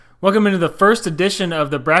Welcome into the first edition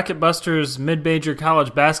of the Bracket Busters Mid-Major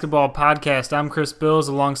College Basketball Podcast. I'm Chris Bills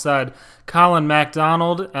alongside Colin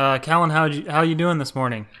MacDonald. Colin, how you doing this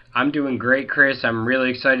morning? I'm doing great, Chris. I'm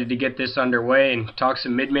really excited to get this underway and talk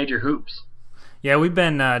some mid-major hoops. Yeah, we've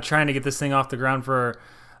been trying to get this thing off the ground for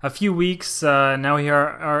a few weeks. Now we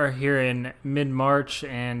are here in mid-March,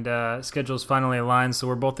 and schedules finally aligned, so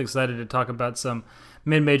we're both excited to talk about some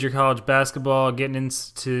mid-major college basketball, getting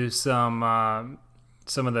into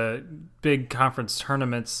some of the big conference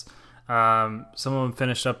tournaments. Some of them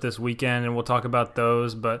finished up this weekend, and we'll talk about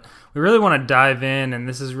those. But we really want to dive in, and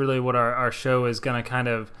this is really what our show is going to kind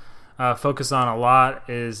of focus on a lot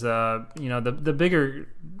is, the bigger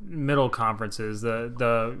middle conferences,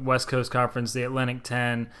 the West Coast Conference, the Atlantic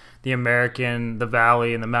 10, the American, the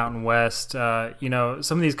Valley, and the Mountain West. Some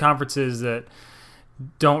of these conferences that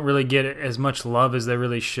don't really get as much love as they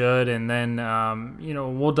really should, and then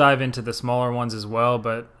we'll dive into the smaller ones as well,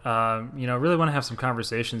 but really want to have some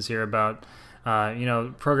conversations here about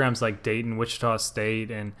programs like Dayton, Wichita State,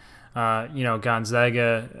 and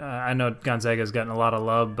Gonzaga. I know Gonzaga has gotten a lot of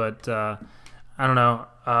love, but I don't know.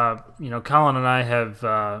 Colin and I have,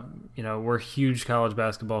 we're huge college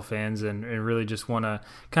basketball fans, and really just want to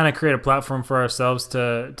kind of create a platform for ourselves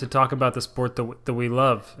to talk about the sport that we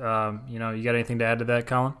love. You got anything to add to that,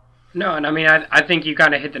 Colin? No, and I think you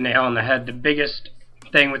kind of hit the nail on the head. The biggest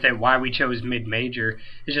thing with it, why we chose mid-major,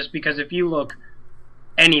 is just because if you look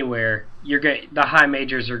anywhere, the high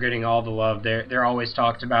majors are getting all the love. They're always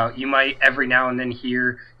talked about. You might every now and then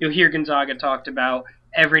you'll hear Gonzaga talked about.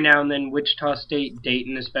 Every now and then Wichita State,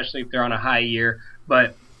 Dayton, especially if they're on a high year.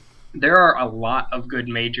 But there are a lot of good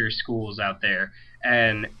major schools out there.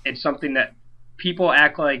 And it's something that people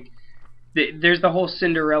act like there's the whole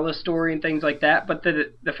Cinderella story and things like that. But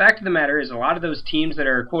the fact of the matter is a lot of those teams that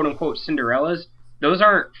are quote-unquote Cinderellas, those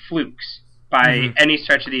aren't flukes by any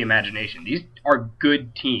stretch of the imagination. These are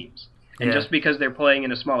good teams. And just because they're playing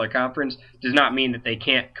in a smaller conference does not mean that they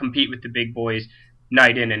can't compete with the big boys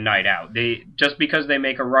night in and night out. Just because they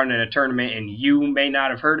make a run in a tournament and you may not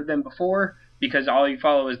have heard of them before because all you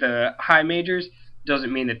follow is the high majors,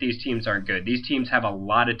 doesn't mean that these teams aren't good. These teams have a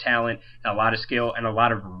lot of talent, a lot of skill, and a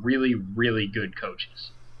lot of really, really good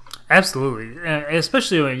coaches. Absolutely,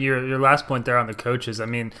 especially when your last point there on the coaches. I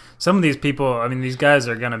mean, some of these people, these guys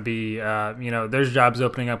are going to be, there's jobs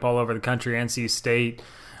opening up all over the country. NC State,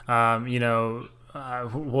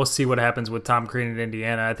 we'll see what happens with Tom Crean at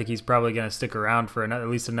Indiana. I think he's probably going to stick around for at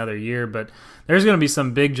least another year. But there's going to be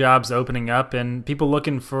some big jobs opening up, and people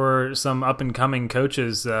looking for some up and coming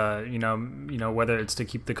coaches. Whether it's to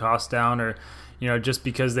keep the cost down or, just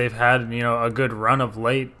because they've had a good run of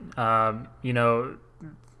late.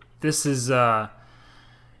 This is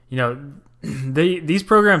these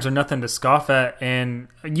programs are nothing to scoff at, and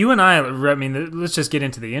you and I mean, let's just get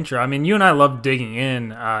into the intro. You and I love digging in,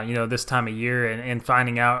 this time of year and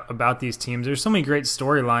finding out about these teams. There's so many great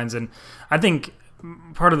storylines, and I think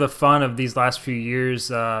part of the fun of these last few years,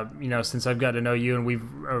 since I've got to know you and we've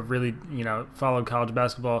really, followed college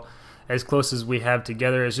basketball as close as we have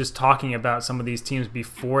together, is just talking about some of these teams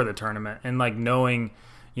before the tournament and knowing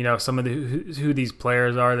some of who these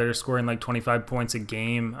players are that are scoring 25 points a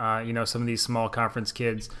game. Some of these small conference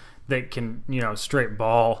kids that can, straight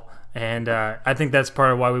ball. And I think that's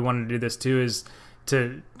part of why we wanted to do this too, is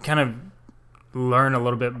to kind of learn a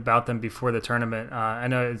little bit about them before the tournament. I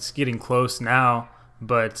know it's getting close now,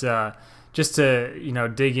 but just to,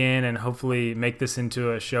 dig in and hopefully make this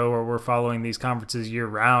into a show where we're following these conferences year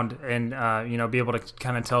round and, be able to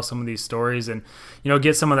kind of tell some of these stories and,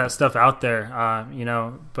 get some of that stuff out there,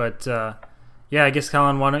 but I guess,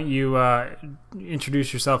 Colin, why don't you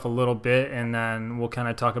introduce yourself a little bit, and then we'll kind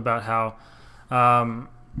of talk about how,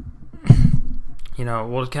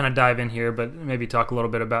 we'll kind of dive in here, but maybe talk a little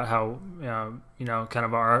bit about how, kind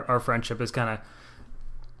of our friendship has kind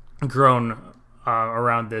of grown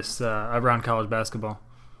around college basketball.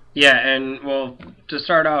 Yeah, and well, to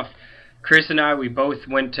start off, Chris and I, we both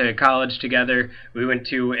went to college together. We went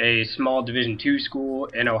to a small Division II school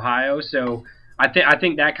in Ohio, so I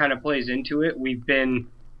think that kind of plays into it.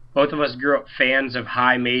 Both of us grew up fans of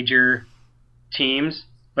high major teams,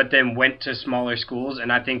 but then went to smaller schools,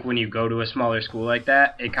 and I think when you go to a smaller school like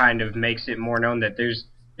that, it kind of makes it more known that there's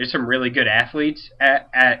some really good athletes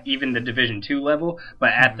at even the Division II level, but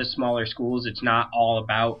at the smaller schools, it's not all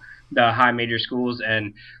about the high major schools.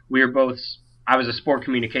 And I was a sport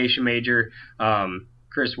communication major,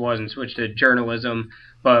 Chris was, and switched to journalism,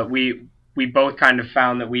 but we both kind of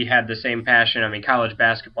found that we had the same passion. College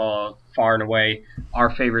basketball, far and away, our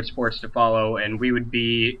favorite sports to follow, and we would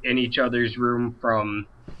be in each other's room from,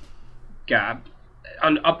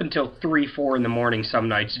 up until 3, 4 in the morning some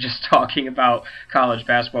nights just talking about college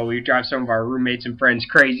basketball. We drive some of our roommates and friends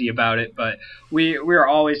crazy about it, but we were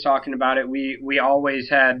always talking about it. We always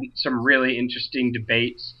had some really interesting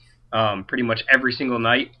debates pretty much every single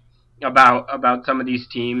night about some of these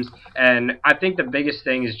teams. And I think the biggest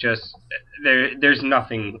thing is just there's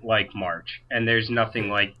nothing like March, and there's nothing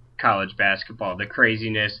like college basketball. The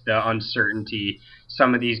craziness, the uncertainty,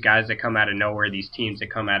 some of these guys that come out of nowhere, these teams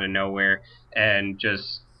that come out of nowhere, and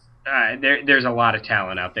just there's a lot of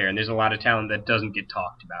talent out there, and there's a lot of talent that doesn't get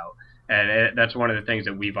talked about. And that's one of the things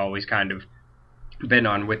that we've always kind of been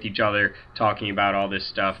on with each other, talking about all this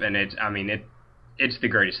stuff. And it's the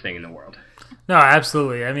greatest thing in the world. No,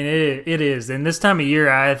 absolutely. I mean, it is. And this time of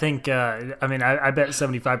year, I think, I bet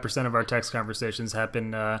 75% of our text conversations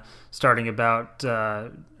happen starting about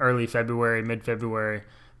early February, mid-February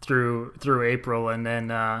through April. And then,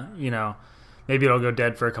 maybe it'll go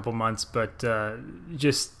dead for a couple months. But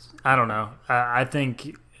just, I don't know. I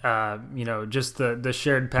think, just the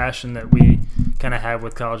shared passion that we kind of have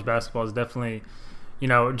with college basketball is definitely,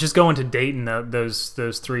 just going to Dayton those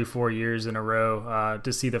 3-4 years in a row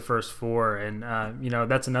to see the first four, and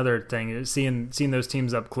that's another thing, seeing those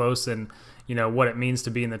teams up close and what it means to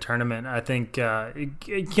be in the tournament. I think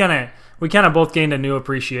we kind of both gained a new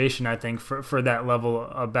appreciation, I think, for that level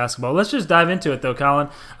of basketball. Let's just dive into it though, Colin.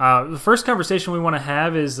 The first conversation we want to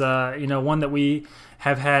have is one that we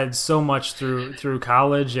have had so much through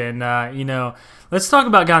college, and let's talk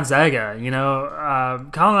about Gonzaga. Colin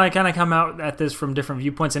and I kind of come out at this from different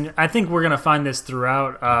viewpoints, and I think we're gonna find this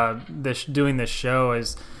throughout doing this show.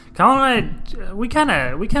 Is Colin and I,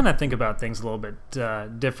 we kind of think about things a little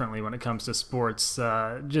bit differently when it comes to sports.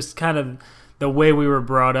 Just kind of the way we were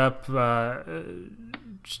brought up,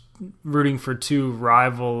 rooting for two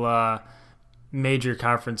rival major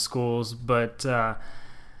conference schools, but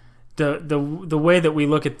the way that we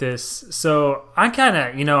look at this. So I kind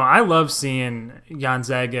of, I love seeing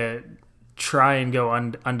Gonzaga try and go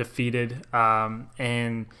undefeated.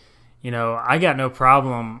 And, I got no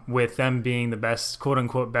problem with them being the best, quote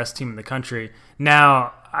unquote, best team in the country.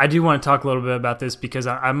 Now, I do want to talk a little bit about this because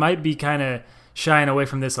I might be kind of shying away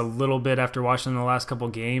from this a little bit after watching the last couple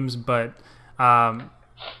games. But, Colin,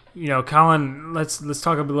 let's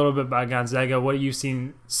talk a little bit about Gonzaga. What have you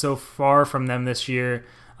seen so far from them this year?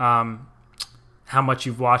 How much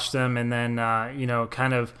you've watched them, and then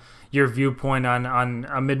kind of your viewpoint on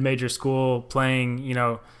a mid-major school playing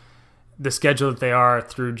the schedule that they are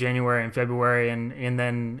through January and February, and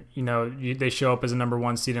then they show up as a number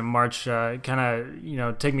one seed in March. Kind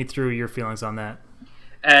of take me through your feelings on that.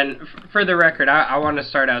 And for the record, I want to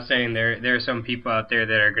start out saying there are some people out there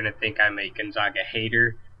that are going to think I'm a Gonzaga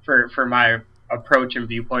hater for my approach and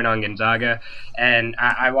viewpoint on Gonzaga, and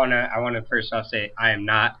I want to first off say I am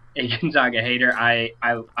not a Gonzaga hater. I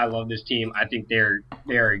love this team. I think they're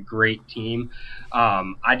a great team.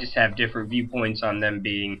 I just have different viewpoints on them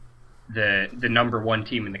being the number one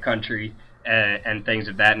team in the country and things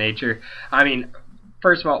of that nature. I mean,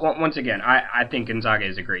 first of all, once again, I think Gonzaga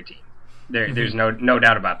is a great team. There's no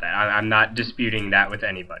doubt about that. I'm not disputing that with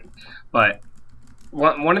anybody. But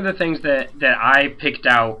one of the things that I picked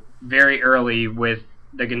out very early with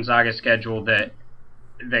the Gonzaga schedule that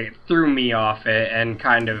threw me off it, and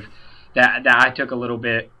kind of that I took a little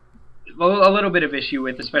bit of issue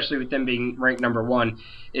with, especially with them being ranked number one,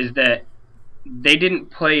 is that they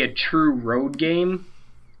didn't play a true road game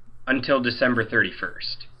until December 31st.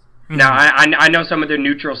 Mm-hmm. Now I know some of their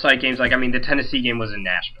neutral site games, the Tennessee game was in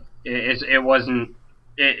Nashville. It wasn't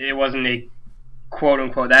a quote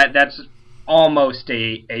unquote that's almost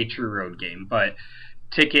a true road game, but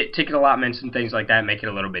ticket allotments and things like that make it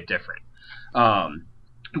a little bit different.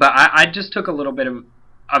 But I just took a little bit of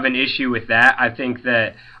an issue with that. I think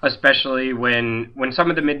that especially when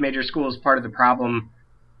some of the mid-major schools, part of the problem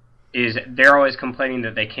is they're always complaining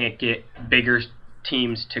that they can't get bigger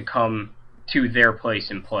teams to come to their place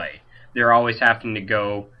and play. They're always having to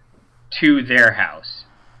go to their house.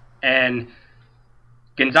 And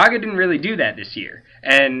Gonzaga didn't really do that this year.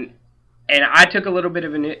 And I took a little bit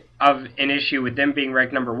of an issue with them being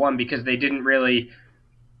ranked number one because they didn't really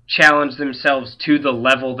challenge themselves to the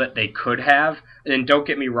level that they could have. And don't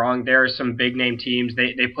get me wrong, there are some big-name teams.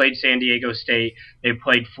 They played San Diego State, they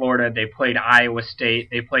played Florida, they played Iowa State,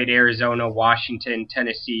 they played Arizona, Washington,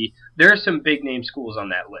 Tennessee. There are some big-name schools on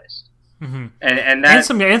that list. Mm-hmm.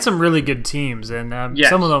 And some really good teams, and yes.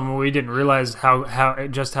 Some of them we didn't realize how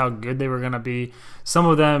good they were going to be. Some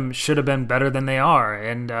of them should have been better than they are,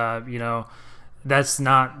 and that's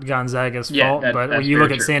not Gonzaga's fault. But when you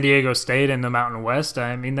look at San Diego State and the Mountain West,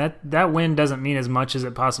 I mean that win doesn't mean as much as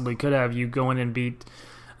it possibly could have. You go in and beat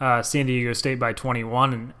San Diego State by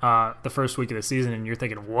 21 the first week of the season, and you're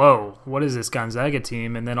thinking, whoa, what is this Gonzaga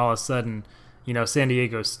team? And then all of a sudden, San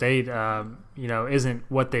Diego State, isn't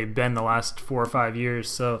what they've been the last 4 or 5 years.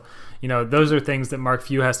 So, those are things that Mark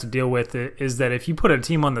Few has to deal with, is that if you put a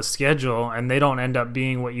team on the schedule and they don't end up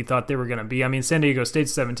being what you thought they were going to be. I mean, San Diego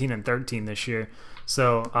State's 17-13 this year.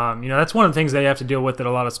 So, that's one of the things they have to deal with that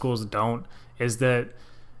a lot of schools don't, is that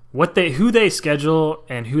who they schedule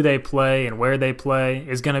and who they play and where they play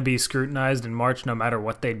is going to be scrutinized in March no matter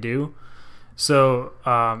what they do. So,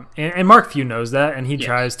 and Mark Few knows that, and he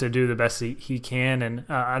tries to do the best he can. And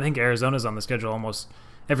I think Arizona's on the schedule almost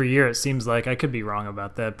every year, it seems like. I could be wrong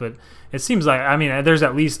about that, but it seems like, there's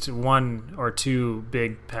at least 1 or 2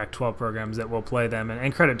 big Pac-12 programs that will play them,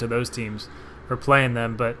 and credit to those teams for playing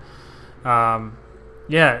them. But,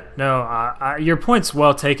 your point's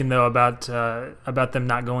well taken, though, about them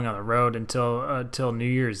not going on the road until New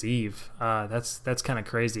Year's Eve. That's kind of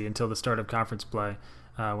crazy, until the start of conference play.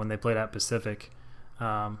 When they played at Pacific.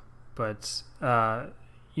 Let's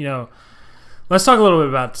talk a little bit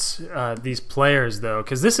about these players, though,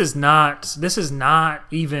 because this is not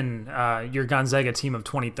even your Gonzaga team of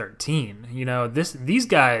 2013. These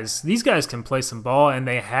guys can play some ball, and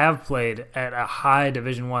they have played at a high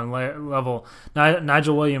Division I level.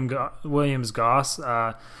 Nigel Williams-Goss,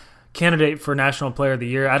 candidate for National Player of the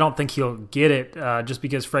Year. I don't think he'll get it just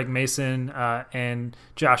because Frank Mason and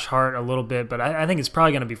Josh Hart a little bit, but I think it's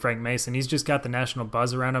probably going to be Frank Mason. He's just got the national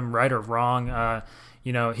buzz around him, right or wrong.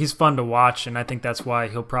 He's fun to watch, and I think that's why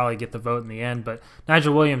he'll probably get the vote in the end. But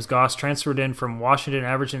Nigel Williams-Goss transferred in from Washington,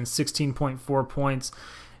 averaging 16.4 points,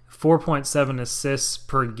 4.7 assists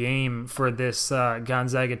per game for this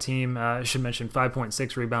Gonzaga team. I should mention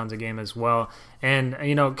 5.6 rebounds a game as well. And,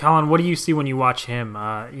 Colin, what do you see when you watch him?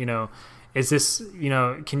 Is this,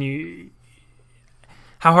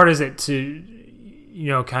 how hard is it to,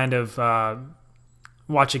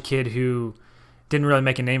 watch a kid who didn't really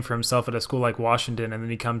make a name for himself at a school like Washington, and then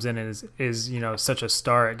he comes in and is such a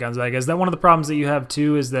star at Gonzaga? Is that one of the problems that you have,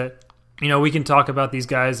 too, is that we can talk about these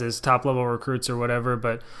guys as top-level recruits or whatever,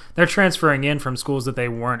 but they're transferring in from schools that they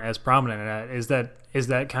weren't as prominent at. Is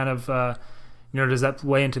that kind of, does that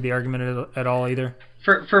weigh into the argument at all either?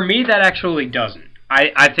 For me, that actually doesn't.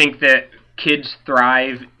 I think that kids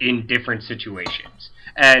thrive in different situations.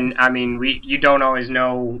 And, you don't always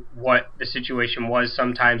know what the situation was.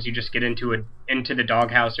 Sometimes you just get into the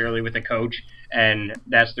doghouse early with a coach, and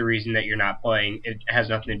that's the reason that you're not playing. It has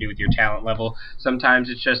nothing to do with your talent level. Sometimes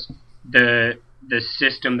it's just the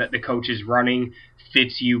system that the coach is running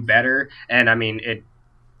fits you better, and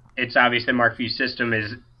it's obvious that Mark Few's system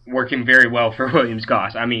is working very well for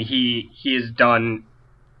Williams-Goss. He has done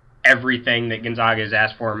everything that Gonzaga has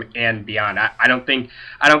asked for him and beyond. I don't think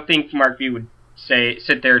Mark Few would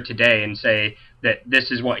sit there today and say that this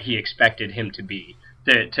is what he expected him to be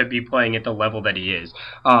playing at the level that he is.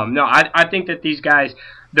 I think that these guys,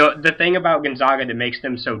 the thing about Gonzaga that makes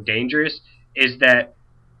them so dangerous is that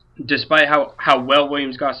despite how well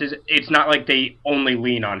Williams-Goss is, it's not like they only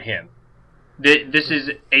lean on him. This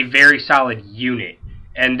is a very solid unit,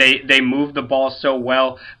 and they move the ball so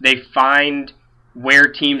well. They find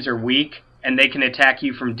where teams are weak, and they can attack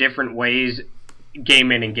you from different ways,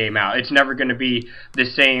 game in and game out. It's never going to be the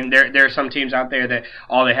same. There are some teams out there that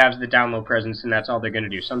all they have is the down low presence, and that's all they're going to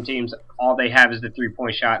do. Some teams, all they have is the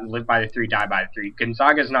 3-point shot and live by the 3, die by the 3.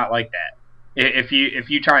 Gonzaga's not like that. If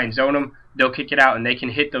you try and zone them, they'll kick it out and they can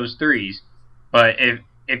hit those threes. But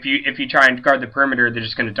if you try and guard the perimeter, they're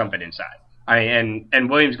just going to dump it inside. And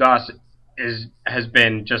Williams-Goss has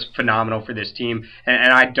been just phenomenal for this team,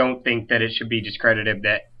 and I don't think that it should be discredited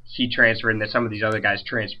that he transferred and that some of these other guys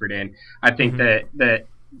transferred in. I think that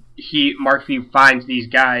Mark Few finds these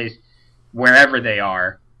guys wherever they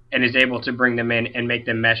are and is able to bring them in and make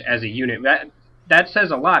them mesh as a unit. That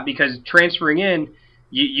says a lot, because transferring in,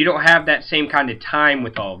 you don't have that same kind of time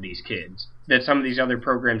with all of these kids that some of these other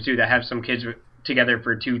programs do that have some kids together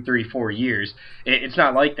for 2, 3, 4 years. It's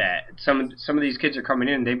not like that. Some of these kids are coming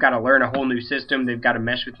in, they've got to learn a whole new system, they've got to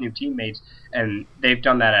mesh with new teammates, and they've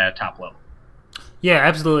done that at a top level. Yeah,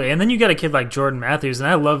 absolutely. And then you got a kid like Jordan Matthews, and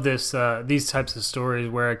I love these types of stories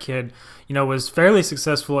where a kid, was fairly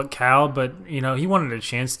successful at Cal, but he wanted a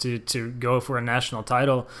chance to go for a national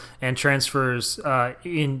title and transfers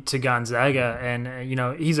into Gonzaga, and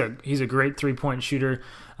he's a great 3-point shooter.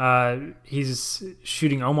 He's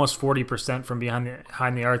shooting almost 40% from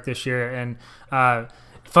behind the arc this year, and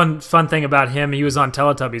fun thing about him, he was on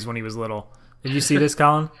Teletubbies when he was little. Did you see this,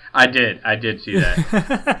 Colin? I did see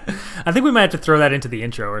that. I think we might have to throw that into the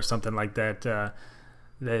intro or something like that.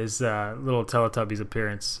 his little Teletubbies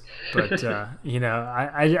appearance. But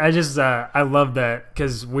I just I love that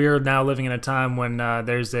because we're now living in a time when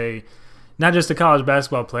there's not just a college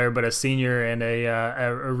basketball player, but a senior and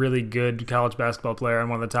a really good college basketball player and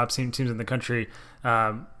one of the top teams in the country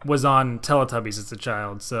was on Teletubbies as a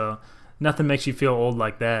child. So nothing makes you feel old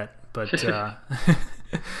like that. But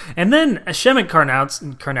and then Shemek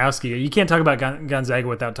Karnowski, you can't talk about Gonzaga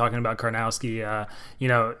without talking about Karnowski.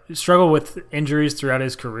 Struggled with injuries throughout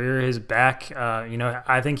his career. His back,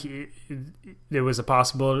 I think there was a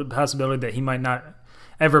possibility that he might not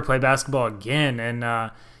ever play basketball again.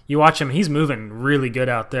 And you watch him; he's moving really good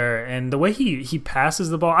out there, and the way he passes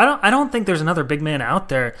the ball, I don't think there's another big man out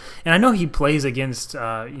there. And I know he plays against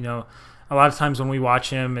a lot of times when we watch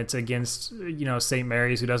him, it's against St.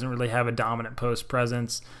 Mary's, who doesn't really have a dominant post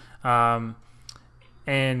presence, and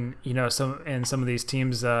some of these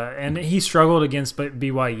teams, and he struggled against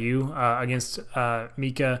BYU against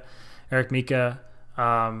Eric Mika,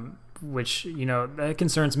 which that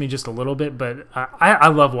concerns me just a little bit. But I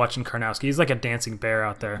love watching Karnowski. He's like a dancing bear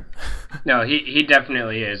out there. No, he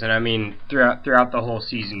definitely is, and I mean throughout the whole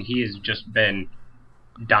season, he has just been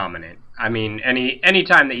dominant. I mean, any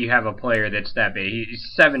time that you have a player that's that big,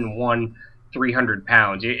 he's 7'1", 300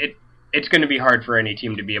 pounds. It's going to be hard for any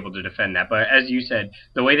team to be able to defend that. But as you said,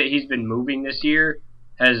 the way that he's been moving this year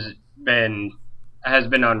has been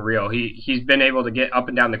unreal. He's been able to get up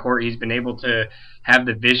and down the court. He's been able to have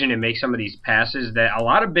the vision and make some of these passes that a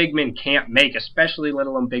lot of big men can't make, especially let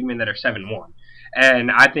alone big men that are 7'1".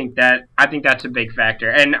 And I think that's a big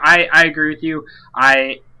factor. And I agree with you.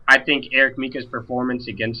 I think Eric Mika's performance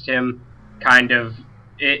against him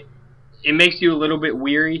it makes you a little bit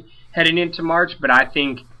weary heading into March, but I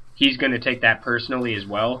think he's going to take that personally as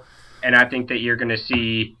well, and I think that you're going to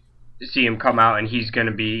see him come out and he's going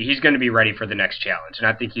to be ready for the next challenge, and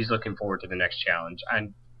I think he's looking forward to the next challenge.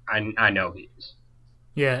 I know he is.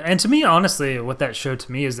 Yeah, and to me, honestly, what that showed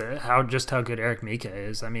to me is that how good Eric Mika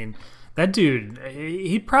is. I mean, that dude,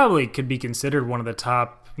 he probably could be considered one of the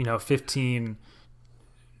top 15.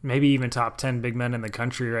 Maybe even top 10 big men in the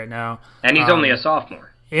country right now. And he's only a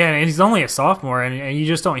sophomore. Yeah, and he's only a sophomore, and you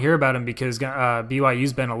just don't hear about him because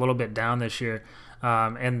BYU's been a little bit down this year.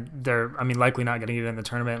 And they're, likely not going to get in the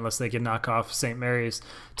tournament unless they can knock off St. Mary's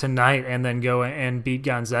tonight and then go and beat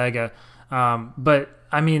Gonzaga. But,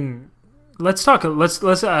 let's dive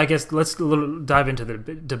into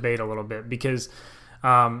the debate a little bit because,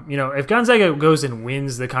 if Gonzaga goes and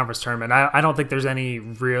wins the conference tournament, I don't think there's any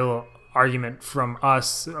real argument from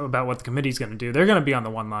us about what the committee's going to do. They're going to be on the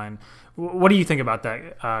one line. What do you think about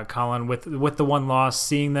that, Colin? With the one loss,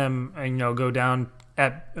 seeing them go down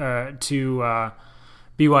to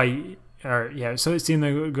BYU, so seeing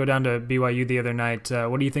them go down to BYU the other night.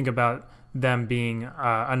 What do you think about them being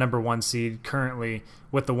a number one seed currently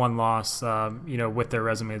with the one loss? With their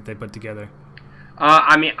resume that they put together.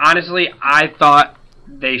 Honestly, I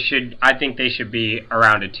think they should be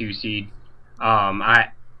around a 2 seed.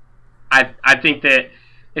 I think that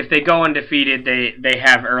if they go undefeated, they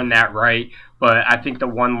have earned that right. But I think the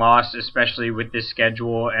one loss, especially with this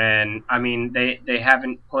schedule, and they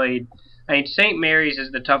haven't played. St. Mary's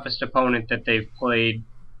is the toughest opponent that they've played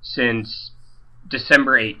since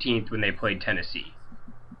December 18th when they played Tennessee,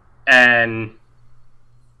 and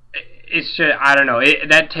it's just, I don't know.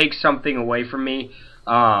 That takes something away from me.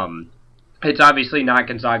 It's obviously not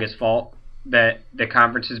Gonzaga's fault that the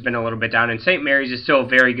conference has been a little bit down, and St. Mary's is still a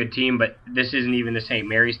very good team, but this isn't even the St.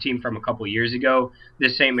 Mary's team from a couple years ago.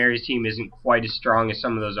 This St. Mary's team isn't quite as strong as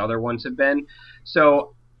some of those other ones have been.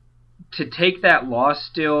 So to take that loss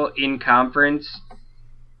still in conference,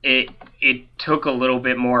 it took a little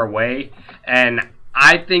bit more away, and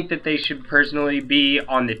I think that they should personally be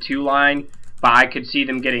on the 2 line, but I could see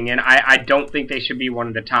them getting in. I don't think they should be one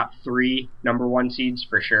of the top 3 number 1 seeds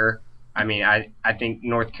for sure. I think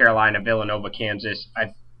North Carolina, Villanova, Kansas,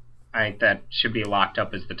 I think that should be locked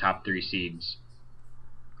up as the top 3 seeds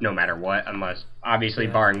no matter what, unless, obviously,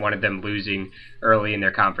 barring one of them losing early in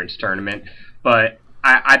their conference tournament. But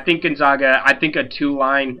I think Gonzaga, I think a 2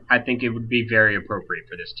 line, I think it would be very appropriate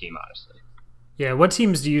for this team, honestly. Yeah, what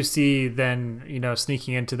teams do you see then,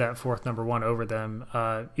 sneaking into that 4th number 1 over them,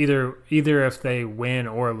 either if they win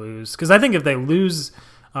or lose? Because I think if they lose,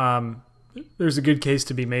 there's a good case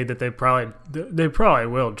to be made that they probably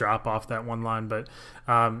will drop off that one line. But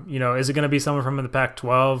is it going to be someone from the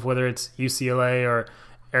Pac-12, whether it's UCLA or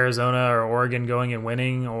Arizona or Oregon going and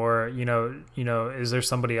winning, or is there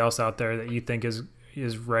somebody else out there that you think is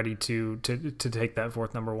ready to take that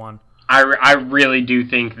 4th number 1? I really do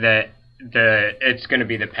think that it's going to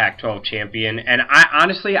be the Pac-12 champion, and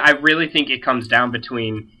I really think it comes down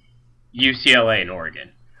between UCLA and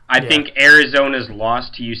Oregon. I think Arizona's loss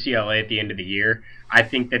to UCLA at the end of the year, I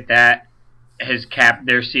think that has capped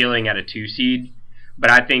their ceiling at a 2 seed.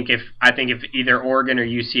 But I think if either Oregon or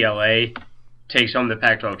UCLA takes home the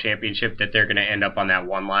Pac-12 championship, that they're going to end up on that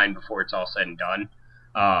 1 line before it's all said and done.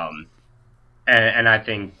 And I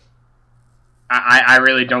think I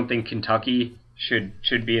really don't think Kentucky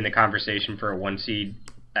should be in the conversation for a 1 seed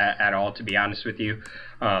at all, to be honest with you.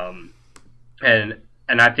 And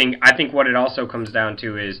I think what it also comes down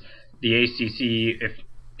to is the ACC.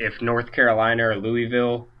 If North Carolina or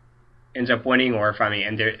Louisville ends up winning, or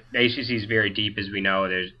and the ACC is very deep, as we know.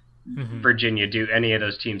 There's Virginia, Duke, any of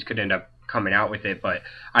those teams could end up coming out with it. But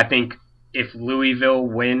I think if Louisville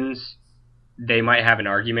wins, they might have an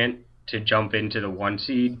argument to jump into the 1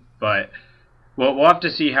 seed. But we'll have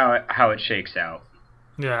to see how it shakes out.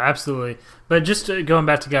 Yeah, absolutely. But just going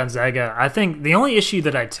back to Gonzaga, I think the only issue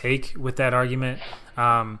that I take with that argument,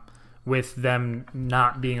 with them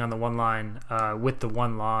not being on the 1 line with the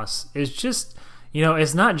 1 loss, is just,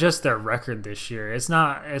 it's not just their record this year. It's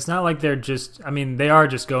not like they're just. I mean, they are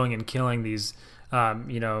just going and killing these,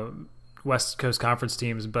 West Coast Conference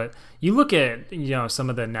teams. But you look at some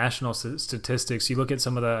of the national statistics. You look at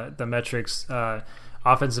some of the metrics.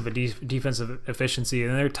 Offensive and defensive efficiency,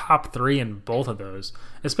 and they're top 3 in both of those,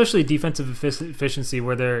 especially defensive efficiency,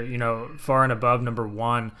 where they're far and above number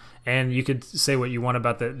 1. And you could say what you want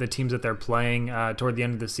about the teams that they're playing toward the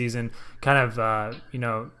end of the season, kind of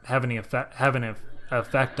having an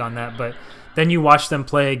effect on that. But then you watch them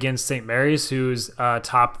play against St. Mary's, who's a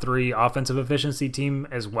top 3 offensive efficiency team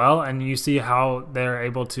as well, and you see how they're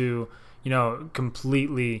able to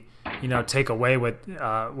completely take away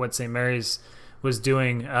what St. Mary's was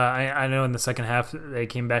doing. I know in the second half they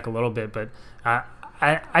came back a little bit, but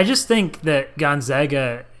I just think that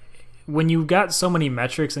Gonzaga, when you've got so many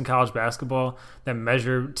metrics in college basketball that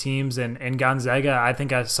measure teams, and Gonzaga, I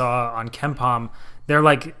think I saw on KenPom,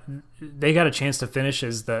 they got a chance to finish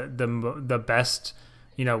as the best,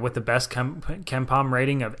 with the best KenPom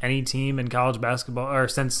rating of any team in college basketball, or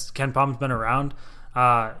since KenPom's been around.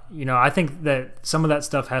 I think that some of that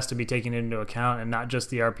stuff has to be taken into account, and not just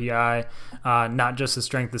the RPI, not just the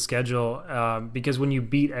strength of schedule, because when you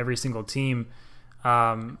beat every single team,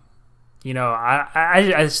 I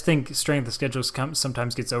just think strength of schedule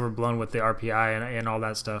sometimes gets overblown with the RPI and all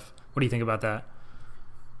that stuff. What do you think about that?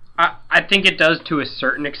 I think it does to a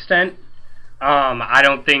certain extent. I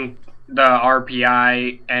don't think the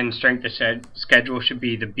RPI and strength of schedule should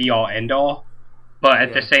be the be-all, end-all. But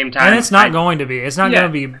at the same time, and it's not going to be. It's not going to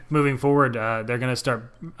be moving forward. They're going to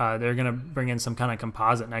start. They're going to bring in some kind of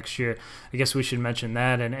composite next year. I guess we should mention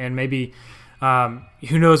that, and maybe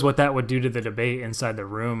who knows what that would do to the debate inside the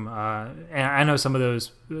room. And I know some of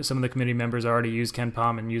the committee members already use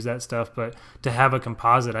KenPom and use that stuff, but to have a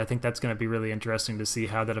composite, I think that's going to be really interesting to see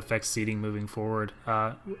how that affects seeding moving forward,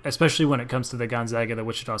 especially when it comes to the Gonzaga, the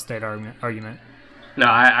Wichita State argument. No,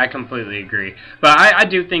 I completely agree, but I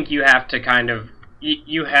do think you have to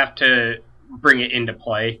you have to bring it into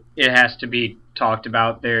play. It has to be talked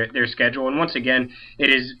about, their schedule. And once again,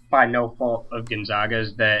 it is by no fault of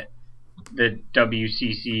Gonzaga's that the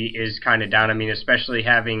WCC is kind of down. I mean, especially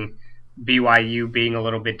having BYU being a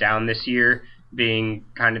little bit down this year, being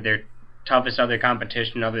kind of their toughest other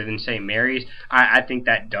competition other than St. Mary's, I think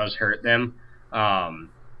that does hurt them. I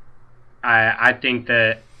think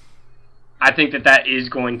that is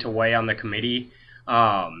going to weigh on the committee.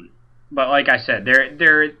 But like I said,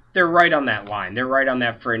 they're right on that line. They're right on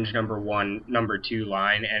that fringe number 1, number 2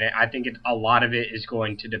 line, and I think a lot of it is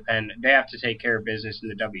going to depend. They have to take care of business in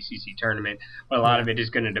the WCC tournament, but a lot of it is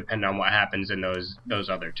going to depend on what happens in those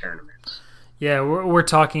other tournaments. Yeah, we're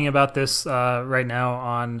talking about this right now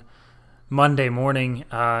on Monday morning,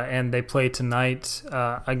 and they play tonight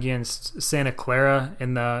against Santa Clara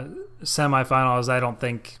in the semifinals. I don't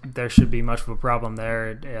think there should be much of a problem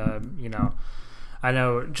there. I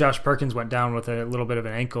know Josh Perkins went down with a little bit of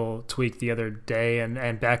an ankle tweak the other day, and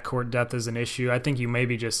backcourt depth is an issue. I think you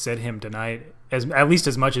maybe just sit him tonight, at least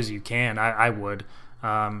as much as you can. I would,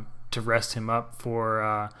 to rest him up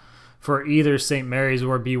for either St. Mary's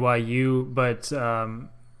or BYU. But so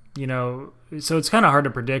it's kind of hard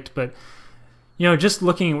to predict. But just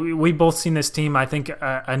looking, we both seen this team, I think,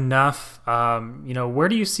 enough. Where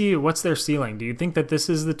do you see what's their ceiling? Do you think that this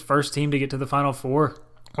is the first team to get to the Final Four?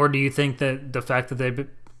 Or do you think that the fact that they've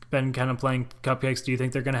been kind of playing cupcakes, do you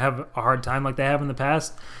think they're going to have a hard time like they have in the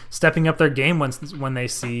past, stepping up their game when they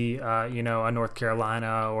see, a North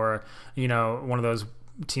Carolina or, one of those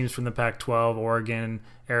teams from the Pac-12, Oregon,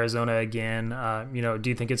 Arizona again. Do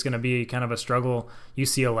you think it's going to be kind of a struggle?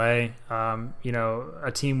 UCLA,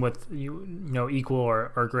 a team with equal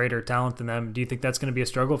or greater talent than them. Do you think that's going to be a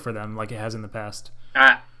struggle for them, like it has in the past?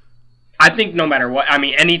 I think no matter what,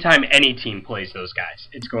 anytime any team plays those guys,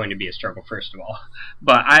 it's going to be a struggle. First of all,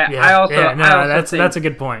 but I also think that's a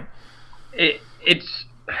good point.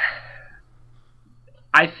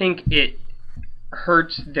 I think it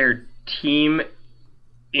hurts their team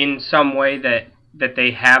in some way that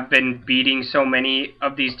they have been beating so many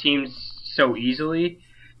of these teams so easily.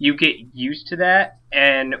 You get used to that,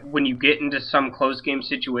 and when you get into some close game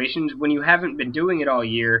situations, when you haven't been doing it all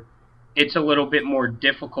year, it's a little bit more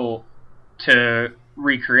difficult to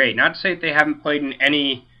recreate. Not to say that they haven't played in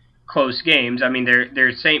any close games. I mean,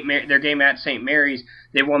 their game at St. Mary's,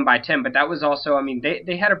 they won by 10, but that was also,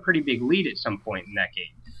 they had a pretty big lead at some point in that game.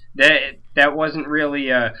 That wasn't really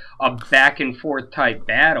a back and forth type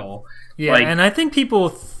battle. Yeah, and I think people.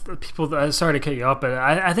 Sorry to cut you off, but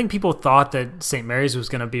I think people thought that St. Mary's was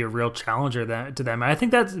going to be a real challenger to them. I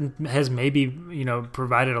think that has maybe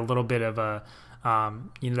provided a little bit of a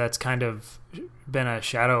that's kind of been a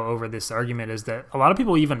shadow over this argument, is that a lot of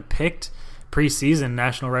people even picked preseason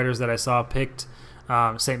national writers that I saw picked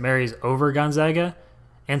St. Mary's over Gonzaga.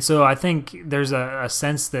 And so I think there's a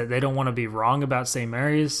sense that they don't want to be wrong about St.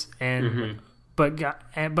 Mary's, but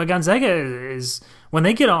Gonzaga is, when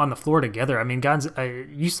they get on the floor together.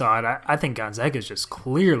 You saw it. I think Gonzaga is just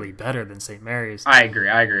clearly better than St. Mary's. I agree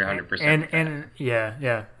 100%. And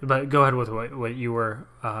yeah. But go ahead with what you were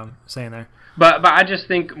saying there. But I just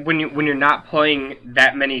think when you're not playing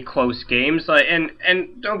that many close games, and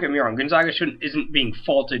don't get me wrong, Gonzaga isn't being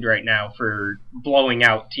faulted right now for blowing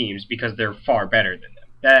out teams because they're far better than them.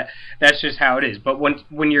 That's just how it is. But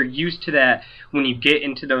when you're used to that, when you get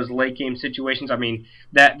into those late game situations,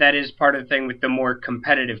 that is part of the thing with the more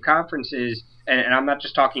competitive conferences. And I'm not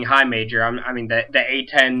just talking high major. The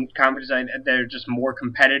A10 conferences, they're just more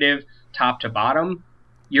competitive, top to bottom.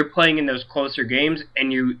 You're playing in those closer games,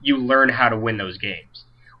 and you learn how to win those games.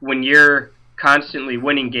 When you're constantly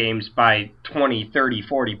winning games by 20, 30,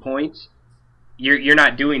 40 points, you're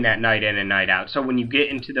not doing that night in and night out. So when you get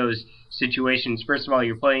into those situations, first of all,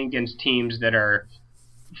 you're playing against teams that are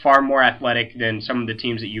far more athletic than some of the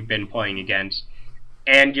teams that you've been playing against,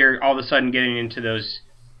 and you're all of a sudden getting into those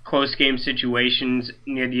close game situations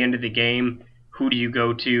near the end of the game. Who do you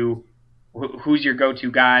go to? Who's your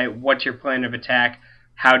go-to guy? What's your plan of attack?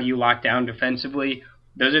 How do you lock down defensively?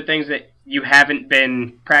 Those are things that you haven't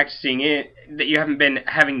been practicing that you haven't been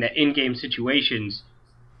having the in-game situations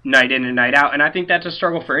night in and night out, and I think that's a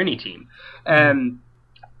struggle for any team.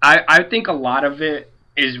 I think a lot of it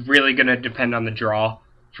is really going to depend on the draw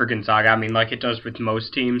for Gonzaga. Like it does with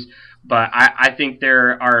most teams, but I think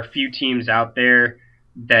there are a few teams out there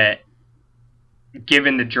that,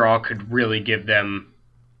 given the draw, could really give them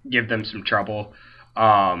some trouble.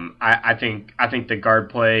 I think the guard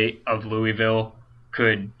play of Louisville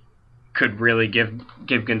could really give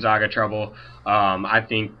Gonzaga trouble. I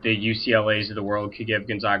think the UCLAs of the world could give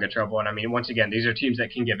Gonzaga trouble. And once again, these are teams that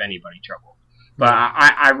can give anybody trouble. But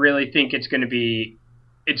I really think it's going to be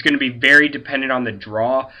very dependent on the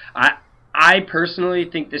draw. I personally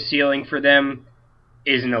think the ceiling for them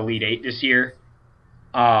is an Elite Eight this year.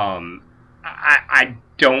 I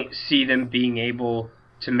don't see them being able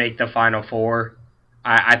to make the Final Four.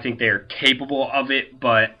 I think they are capable of it,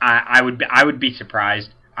 but I would be surprised.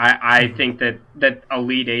 I think that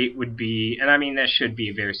Elite Eight would be, and that should be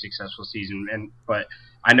a very successful season. But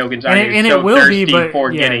I know Gonzaga is so thirsty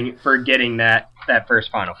for getting that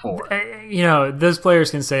first Final Four. Those players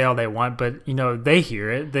can say all they want, but they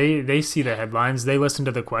hear it. They see the headlines. They listen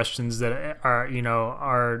to the questions that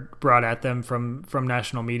are brought at them from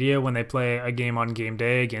national media when they play a game on game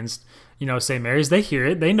day against St. Mary's. They hear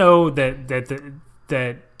it. They know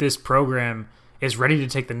that this program is ready to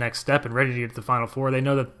take the next step and ready to get to the Final Four. They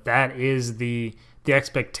know that is the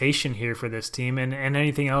expectation here for this team, and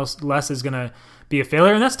anything else less is going to be a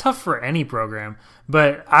failure, and that's tough for any program.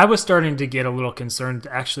 But I was starting to get a little concerned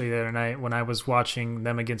actually the other night when I was watching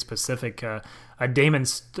them against Pacific. A Damon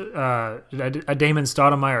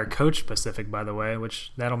Stoudemire coached Pacific, by the way,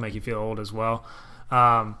 which that'll make you feel old as well.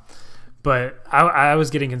 But I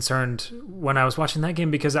was getting concerned when I was watching that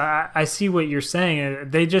game because I see what you're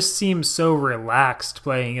saying. They just seem so relaxed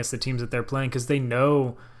playing against the teams that they're playing because they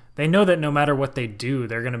know that no matter what they do,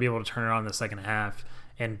 they're going to be able to turn it on in the second half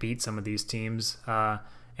and beat some of these teams.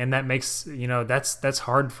 And that makes that's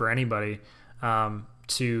hard for anybody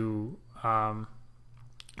to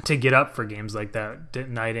get up for games like that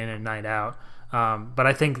night in and night out. But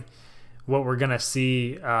I think what we're gonna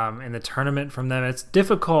see in the tournament from them. It's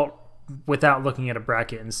difficult without looking at a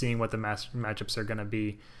bracket and seeing what the matchups are gonna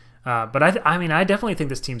be. But I mean, I definitely think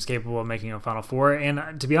this team's capable of making a Final Four.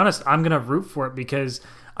 And to be honest, I'm going to root for it because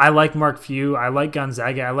I like Mark Few. I like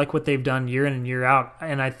Gonzaga. I like what they've done year in and year out.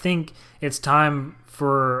 And I think it's time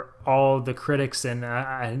for all the critics, and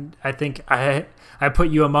I think I put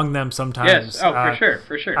you among them sometimes. Yes,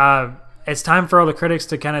 for sure. It's time for all the critics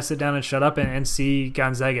to kind of sit down and shut up and see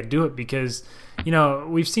Gonzaga do it because,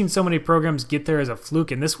 we've seen so many programs get there as a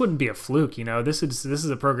fluke, and this wouldn't be a fluke. This is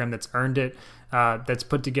a program that's earned it, that's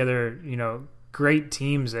put together, great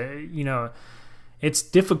teams. It's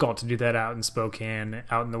difficult to do that out in Spokane,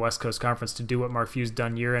 out in the West Coast Conference, to do what Mark Few's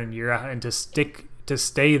done year in and year out, and to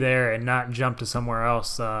stay there and not jump to somewhere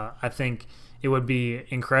else. I think it would be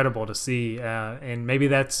incredible to see, and maybe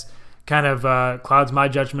that's kind of clouds my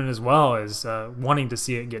judgment as well as wanting to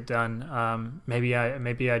see it get done. Maybe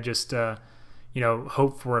I just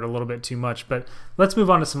hope for it a little bit too much. But let's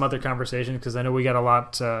move on to some other conversation because I know we got a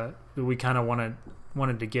lot that we kind of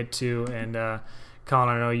wanted to get to, and Colin,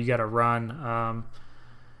 I know you got to run.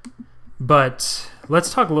 But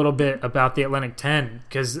let's talk a little bit about the Atlantic 10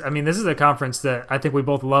 because, I mean, this is a conference that I think we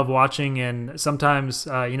both love watching, and sometimes,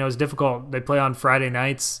 it's difficult. They play on Friday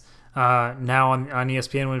nights now on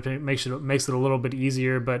ESPN, which makes it a little bit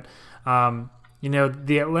easier. But,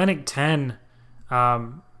 the Atlantic 10,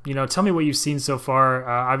 tell me what you've seen so far.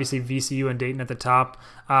 Obviously, VCU and Dayton at the top.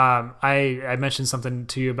 I mentioned something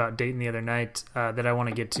to you about Dayton the other night that I want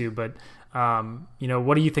to get to, but,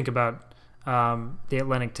 what do you think about the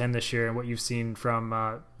Atlantic 10 this year and what you've seen from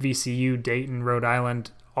VCU, Dayton, Rhode Island,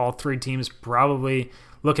 all three teams probably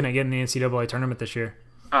looking at getting the NCAA tournament this year?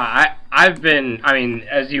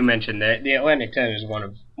 As you mentioned, the Atlantic 10 is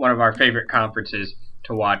one of our favorite conferences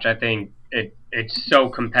to watch. I think it's so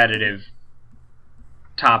competitive,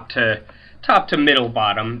 top to middle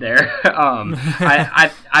bottom there.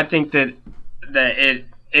 I think that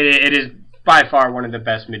it is by far one of the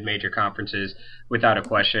best mid-major conferences, without a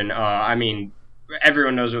question.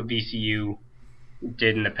 Everyone knows what VCU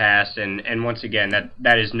did in the past, and once again,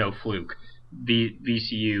 that is no fluke.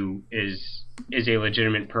 VCU is a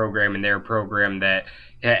legitimate program, and they're a program that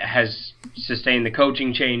has sustained the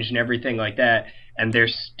coaching change and everything like that, and they're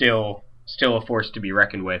still a force to be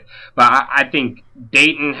reckoned with. But I think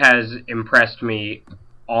Dayton has impressed me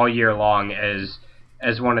all year long as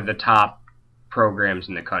one of the top programs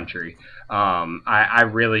in the country. I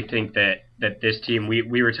really think that this team,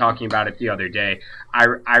 we were talking about it the other day,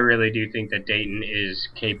 I really do think that Dayton is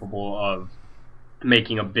capable of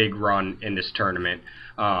making a big run in this tournament.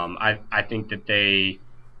 I think that they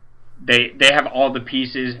have all the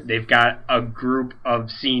pieces. They've got a group of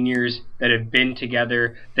seniors that have been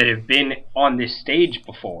together, that have been on this stage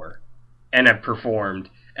before and have performed,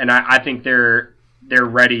 and I think they're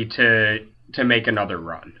ready to make another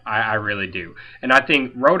run. I really do. And I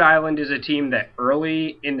think Rhode Island is a team that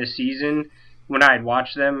early in the season, when I had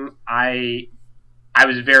watched them, I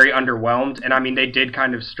was very underwhelmed. And they did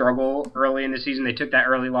kind of struggle early in the season. They took that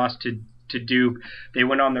early loss to Duke. They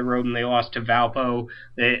went on the road and they lost to Valpo.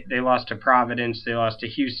 They lost to Providence. They lost to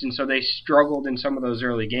Houston. So they struggled in some of those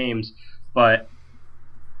early games. But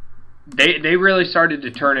they really started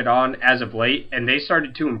to turn it on as of late, and they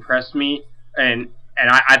started to impress me. And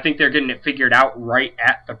I think they're getting it figured out right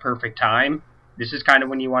at the perfect time. This is kind of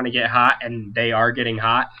when you want to get hot, and they are getting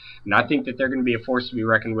hot. And I think that they're going to be a force to be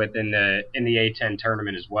reckoned with in the A10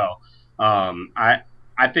 tournament as well. I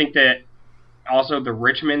think that also the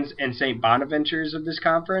Richmonds and St. Bonaventures of this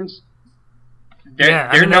conference,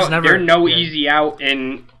 they're no easy out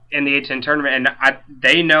in the A10 tournament, and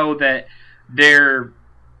they know that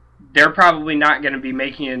they're probably not going to be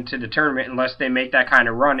making it into the tournament unless they make that kind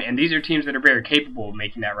of run. And these are teams that are very capable of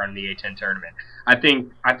making that run in the A10 tournament. I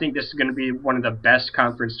think this is going to be one of the best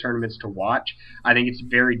conference tournaments to watch. I think it's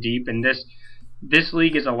very deep, and this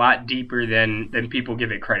league is a lot deeper than people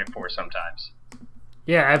give it credit for sometimes.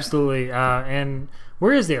 Yeah, absolutely. And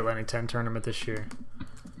where is the Atlantic 10 tournament this year?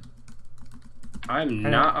 I'm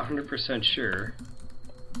not 100% sure.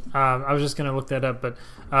 I was just going to look that up, but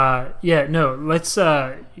let's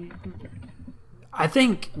I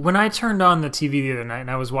think when I turned on the TV the other night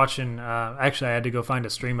and I was watching, actually I had to go find a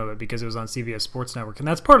stream of it because it was on CBS Sports Network, and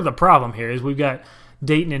that's part of the problem here is we've got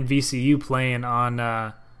Dayton and VCU playing on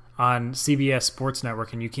CBS Sports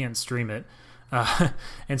Network, and you can't stream it.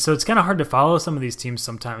 And so it's kind of hard to follow some of these teams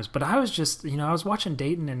sometimes. But I was just, I was watching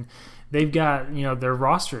Dayton, and they've got, their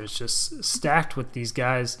roster is just stacked with these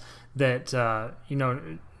guys that,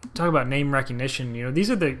 talk about name recognition. These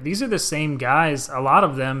are the same guys, a lot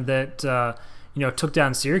of them that, took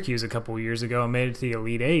down Syracuse a couple years ago and made it to the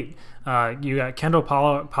Elite Eight. You got Kendall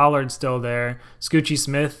Pollard still there, Scoochie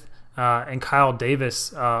Smith, and Kyle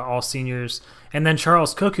Davis, all seniors, and then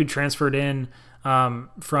Charles Cook, who transferred in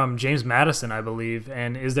from James Madison, I believe,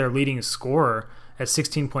 and is their leading scorer at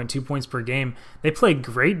 16.2 points per game. They play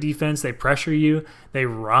great defense. They pressure you. They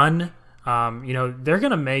run. They're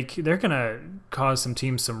gonna cause some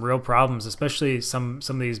teams some real problems, especially some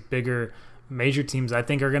of these bigger major teams. I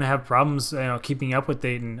think are gonna have problems, keeping up with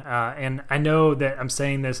Dayton. And I know that I'm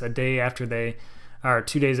saying this 2 days after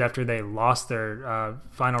they lost their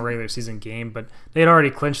final regular season game, but they had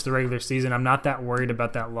already clinched the regular season. I'm not that worried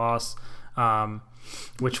about that loss,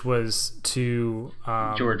 which was to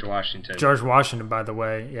George Washington. George Washington, by the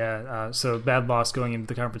way. Yeah. So bad loss going into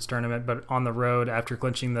the conference tournament, but on the road after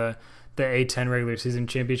clinching the A10 regular season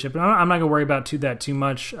championship. And I'm not gonna worry about that too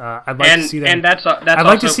much. I'd like to see them. And that's I'd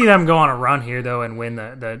like to see them go on a run here though and win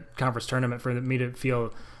the conference tournament for me to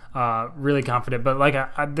feel really confident.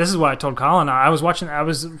 But this is what I told Colin. I was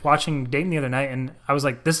watching Dayton the other night, and I was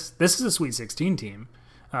like, this is a Sweet 16 team.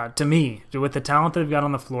 To me, with the talent they've got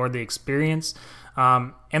on the floor, the experience,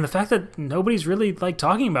 and the fact that nobody's really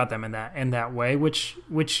talking about them in that way, which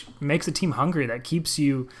makes a team hungry. That keeps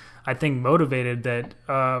you, I think, motivated. That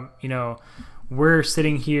we're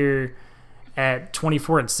sitting here at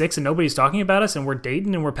 24-6 and nobody's talking about us, and we're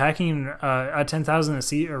Dayton and we're packing a 10,000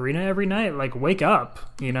 seat arena every night. Wake up,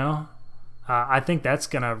 I think that's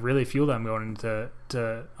gonna really fuel them going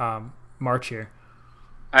into March here.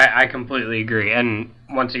 I completely agree. And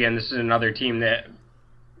once again, this is another team that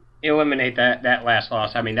eliminate that last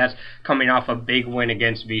loss. I mean, that's coming off a big win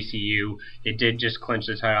against VCU. It did just clinch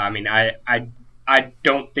the title. I mean, I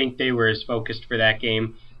don't think they were as focused for that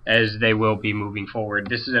game as they will be moving forward.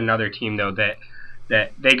 This is another team, though, that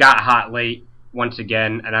they got hot late once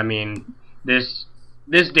again. And, I mean, this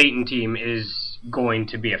Dayton team is going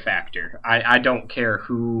to be a factor. I don't care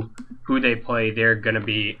who they play. They're going to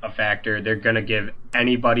be a factor. They're going to give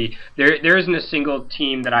anybody – there isn't a single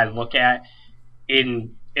team that I look at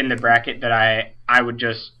in the bracket that I would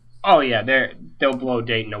just – oh, yeah, they'll blow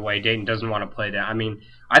Dayton away. Dayton doesn't want to play that. I mean,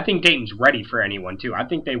 I think Dayton's ready for anyone, too. I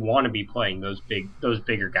think they want to be playing those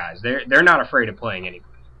bigger guys. They're not afraid of playing anybody.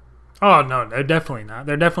 Oh, no, they're definitely not.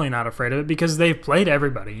 They're definitely not afraid of it because they've played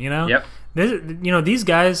everybody, Yep. These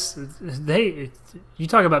guys, you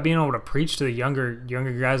talk about being able to preach to the younger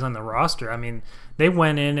guys on the roster. I mean, they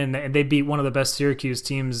went in and they beat one of the best Syracuse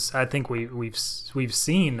teams I think we've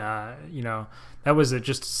seen. That was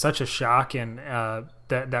just such a shock, and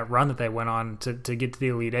that run that they went on to get to the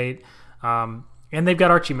Elite Eight. And they've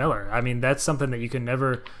got Archie Miller. I mean, that's something that you can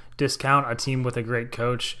never discount. A team with a great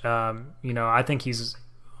coach. I think he's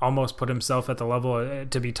almost put himself at the level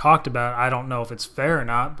to be talked about. I don't know if it's fair or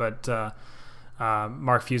not, but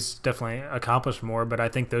Mark Few's definitely accomplished more. But I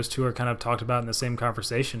think those two are kind of talked about in the same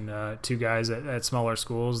conversation. Two guys at smaller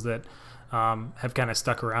schools that have kind of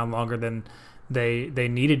stuck around longer than they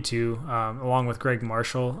needed to, along with Greg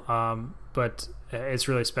Marshall. But it's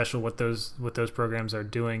really special what those programs are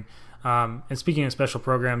doing. And speaking of special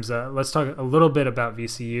programs, let's talk a little bit about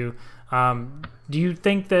VCU. Do you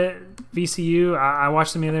think that VCU, I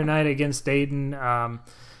watched them the other night against Dayton,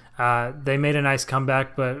 they made a nice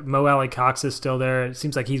comeback, but Mo Alley Cox is still there. It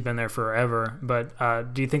seems like he's been there forever.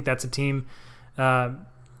 But do you think that's a team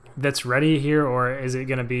that's ready here, or is it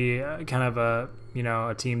going to be kind of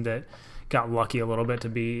a team that got lucky a little bit to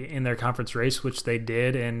be in their conference race, which they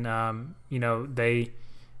did, and they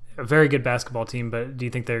a very good basketball team, but do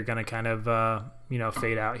you think they're going to kind of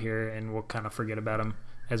fade out here and we'll kind of forget about them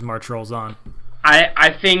as March rolls on?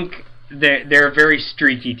 I think they're a very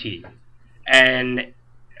streaky team, and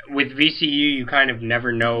with VCU you kind of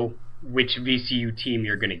never know which VCU team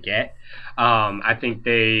you're going to get. I think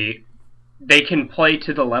they can play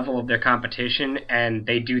to the level of their competition, and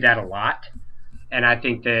they do that a lot, and I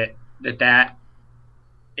think that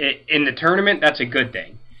in the tournament that's a good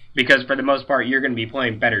thing. Because for the most part, you're going to be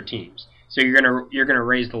playing better teams, so you're gonna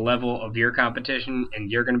raise the level of your competition,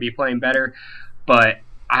 and you're going to be playing better. But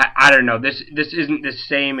I don't know. This isn't the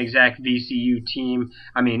same exact VCU team.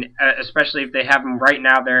 I mean, especially if they have them right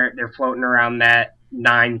now, they're floating around that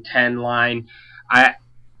 9-10 line. I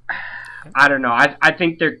don't know. I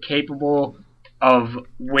think they're capable of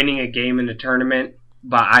winning a game in the tournament,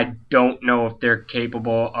 but I don't know if they're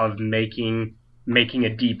capable of making a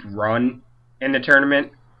deep run in the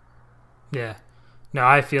tournament. Yeah, no,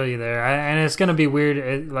 I feel you there, and it's going to be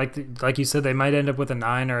weird. Like you said, they might end up with a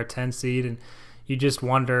 9 or a 10 seed, and you just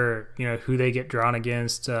wonder, who they get drawn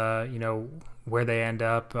against, where they end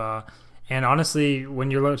up, And honestly, when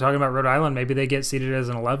you're talking about Rhode Island, maybe they get seeded as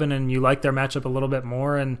an 11, and you like their matchup a little bit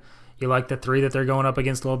more, and you like the 3 that they're going up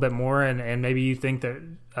against a little bit more, and maybe you think that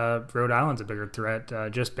Rhode Island's a bigger threat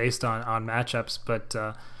just based on matchups. But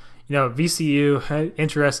VCU,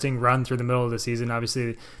 interesting run through the middle of the season.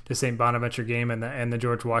 Obviously, the St. Bonaventure game and the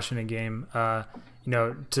George Washington game.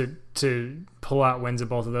 To pull out wins in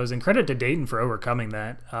both of those, and credit to Dayton for overcoming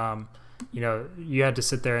that. You had to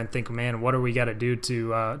sit there and think, man, what do we got to do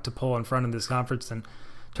to pull in front of this conference? And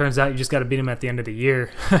turns out you just got to beat them at the end of the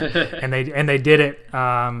year, and they did it.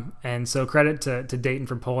 And so credit to Dayton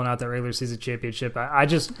for pulling out that regular season championship. I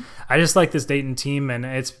just like this Dayton team, and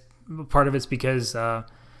it's part of it's because I've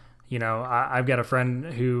got a friend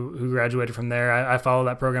who graduated from there. I follow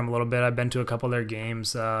that program a little bit. I've been to a couple of their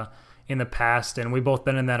games in the past, and we've both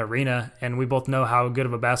been in that arena, and we both know how good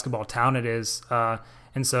of a basketball town it is.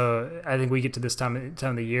 And so I think we get to this time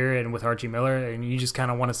of the year, and with Archie Miller, and you just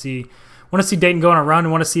kind of want to see Dayton go on a run,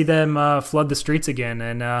 and want to see them flood the streets again,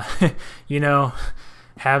 and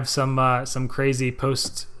have some crazy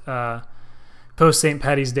post St.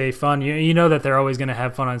 Patty's Day fun. You know that they're always going to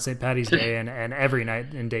have fun on St. Patty's Day and every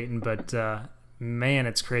night in Dayton, but man,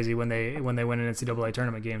 it's crazy when they win an NCAA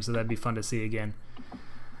tournament game. So that'd be fun to see again.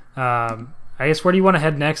 I guess where do you want to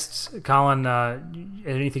head next, Colin?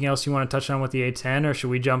 Anything else you want to touch on with the A10, or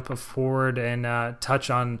should we jump forward and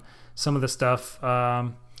touch on some of the stuff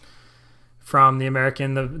from the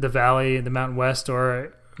American, the Valley, the Mountain West,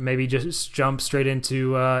 or maybe just jump straight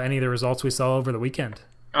into any of the results we saw over the weekend?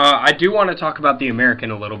 I do want to talk about the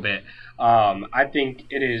American a little bit. I think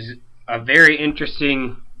it is a very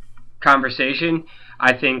interesting conversation.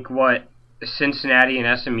 I think what Cincinnati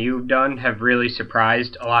and SMU have done have really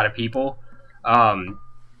surprised a lot of people.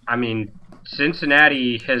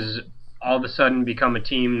 Cincinnati has all of a sudden become a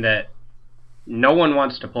team that no one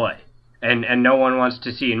wants to play and no one wants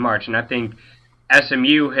to see in March. And I think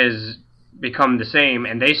SMU has become the same,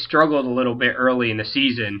 and they struggled a little bit early in the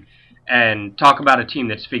season. And talk about a team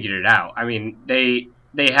that's figured it out. I mean, they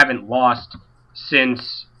haven't lost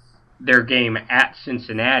since their game at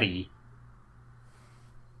Cincinnati,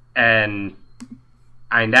 and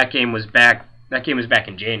that game was back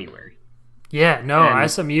in January. Yeah, no,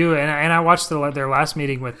 SMU, and I watched their last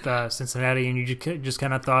meeting with Cincinnati, and you just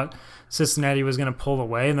kind of thought Cincinnati was going to pull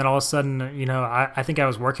away, and then all of a sudden, I think I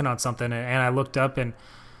was working on something, and I looked up, and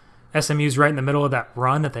SMU's right in the middle of that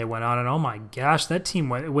run that they went on, and oh my gosh, that team,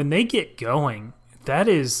 when they get going, that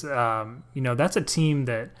is, that's a team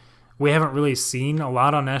that we haven't really seen a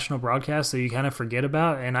lot on national broadcast, so you kind of forget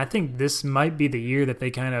about, and I think this might be the year that they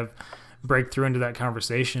kind of break through into that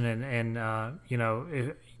conversation, and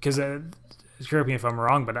because correct me if I'm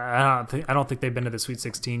wrong, but I don't think they've been to the Sweet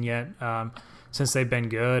 16 yet since they've been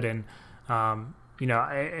good, and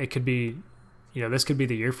it could be. This could be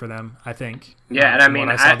the year for them, I think. Yeah, and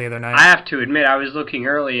I saw the other night. I have to admit, I was looking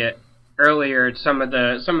earlier at some of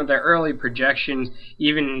the early projections,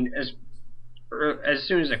 even as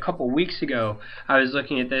soon as a couple weeks ago. I was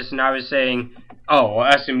looking at this and I was saying, "Oh,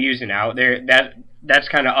 well, SMU's an out there. That's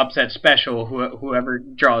kind of upset special. Whoever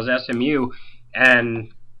draws SMU,"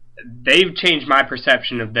 and they've changed my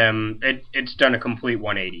perception of them. It's done a complete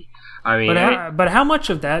 180. I mean, but how much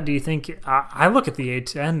of that do you think? I look at the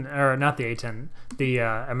A10, or not the A10, the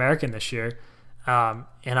American this year, and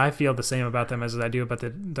I feel the same about them as I do about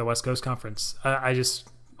the West Coast Conference. I just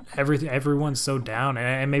everyone's so down,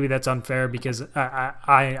 and maybe that's unfair because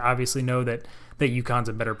I obviously know that UConn's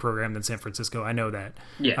a better program than San Francisco. I know that.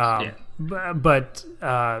 Yes. But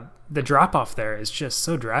the drop off there is just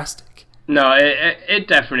so drastic. No, it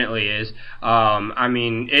definitely is.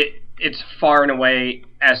 It's far and away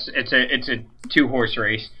it's a 2-horse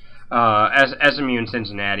race. As SMU and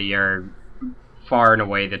Cincinnati are far and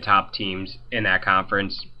away the top teams in that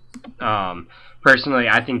conference. Personally,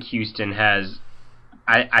 I think Houston has.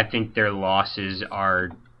 I think their losses are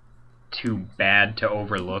too bad to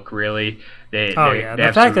overlook. Really,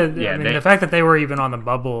 the fact that they were even on the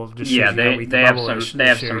bubble just shows they have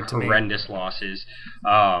some horrendous losses.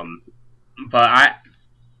 But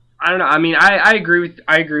I don't know. I mean, I agree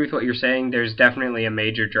with what you're saying. There's definitely a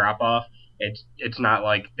major drop off. It's not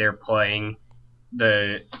like they're playing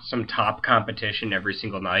some top competition every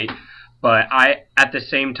single night. But at the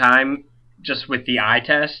same time, just with the eye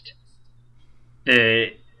test,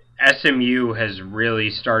 the SMU has really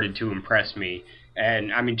started to impress me.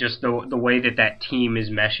 And I mean, just the way that team is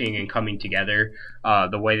meshing and coming together,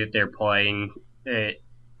 the way that they're playing,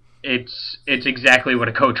 it's exactly what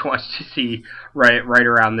a coach wants to see right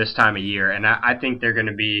around this time of year. And I think they're going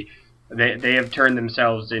to be they have turned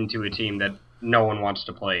themselves into a team that no one wants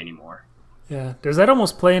to play anymore. Yeah. Does that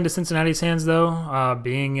almost play into Cincinnati's hands though?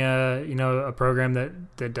 Being a program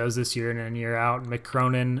that does this year in and year out, Mick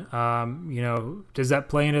Cronin, does that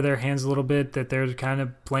play into their hands a little bit that they're kind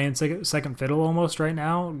of playing second fiddle almost right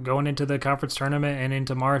now, going into the conference tournament and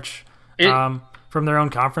into March from their own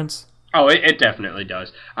conference? Oh, it definitely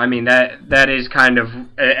does. I mean, that is kind of,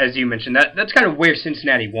 as you mentioned, that's kind of where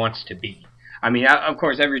Cincinnati wants to be. I mean, of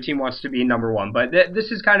course, every team wants to be number one, but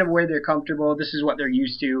this is kind of where they're comfortable. This is what they're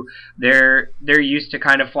used to. They're used to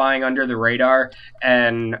kind of flying under the radar,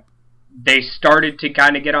 and they started to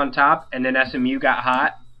kind of get on top, and then SMU got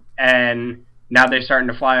hot, and now they're starting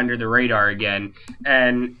to fly under the radar again.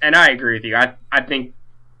 And I agree with you. I think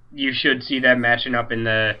you should see them matching up in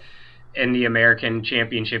the American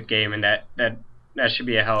Championship game, and that should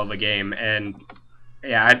be a hell of a game. And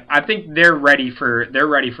yeah, I think they're ready for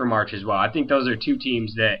March as well. I think those are two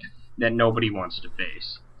teams that nobody wants to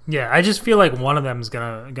face. Yeah, I just feel like one of them is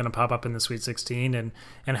gonna pop up in the Sweet 16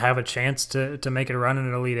 and have a chance to make it a run in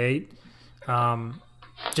an Elite Eight.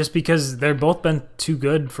 Just because they've both been too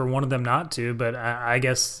good for one of them not to. But I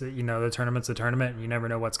guess the tournament's a tournament, and you never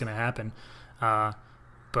know what's gonna happen.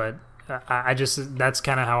 But I just that's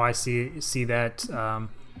kind of how I see that.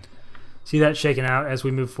 See that shaken out as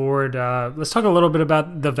we move forward. Let's talk a little bit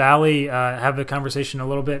about the Valley. Have a conversation a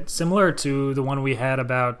little bit similar to the one we had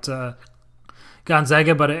about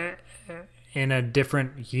Gonzaga, but in a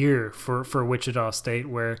different year for Wichita State,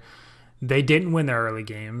 where they didn't win their early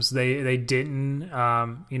games. They didn't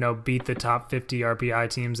beat the top 50 RPI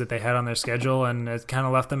teams that they had on their schedule, and it kind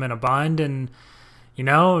of left them in a bind. And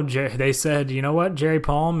they said, you know what, Jerry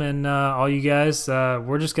Palm and all you guys,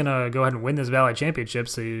 we're just going to go ahead and win this Valley Championship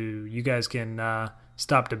so you guys can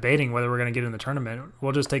stop debating whether we're going to get in the tournament.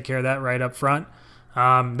 We'll just take care of that right up front.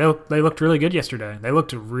 They looked really good yesterday. They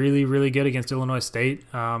looked really, really good against Illinois State.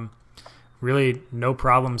 Really no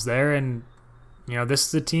problems there. And, this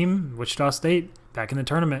is a team, Wichita State, back in the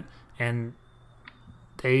tournament, and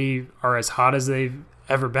they are as hot as they've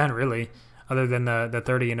ever been, really, other than the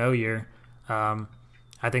 30-0 year.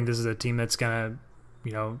 I think this is a team that's going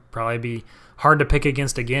to, probably be hard to pick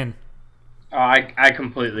against again. Oh, I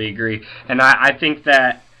completely agree. And I think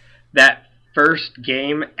that first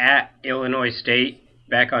game at Illinois State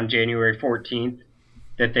back on January 14th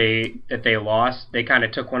that they lost, they kind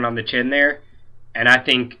of took one on the chin there. And I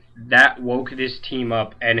think that woke this team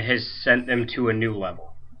up and has sent them to a new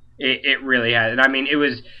level. It really has. And I mean, it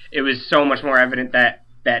was so much more evident that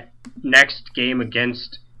next game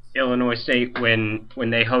against Illinois State when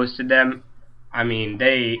they hosted them. I mean,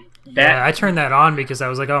 I turned that on because I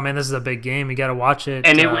was like, oh man, this is a big game. You got to watch it.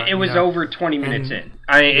 And it was over 20 minutes in.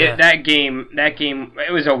 I mean, that game,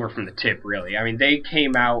 it was over from the tip, really. I mean, they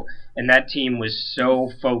came out and that team was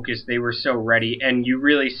so focused. They were so ready, and you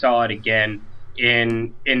really saw it again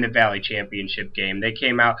in the Valley Championship game. They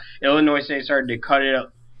came out. Illinois State started to cut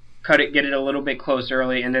it, get it a little bit close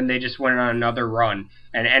early, and then they just went on another run.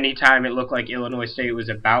 And anytime it looked like Illinois State was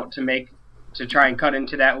about to try and cut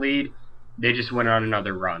into that lead, they just went on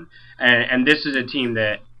another run. And this is a team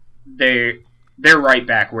that they're right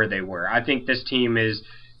back where they were. I think this team is,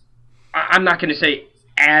 I'm not going to say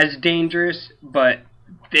as dangerous, but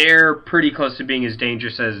they're pretty close to being as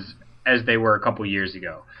dangerous as they were a couple years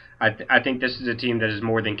ago. I think this is a team that is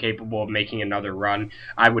more than capable of making another run.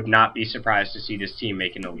 I would not be surprised to see this team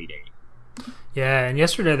make an Elite Eight. Yeah, and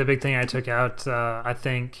yesterday the big thing I took out, I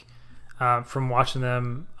think, from watching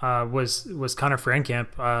them was Connor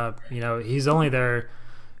Frankamp. He's only their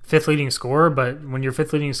fifth leading scorer, but when your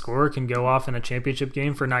fifth leading scorer can go off in a championship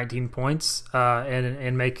game for 19 points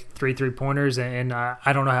and make 3 3-pointers, and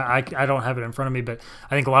I don't know, I don't have it in front of me, but I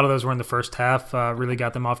think a lot of those were in the first half, really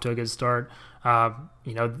got them off to a good start.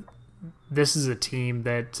 This is a team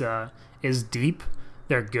that is deep.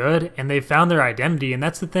 They're good, and they found their identity, and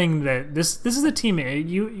that's the thing that this is a team.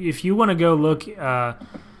 If you want to go look,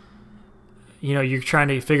 you're trying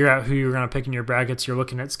to figure out who you're going to pick in your brackets. You're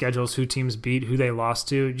looking at schedules, who teams beat, who they lost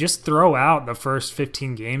to. Just throw out the first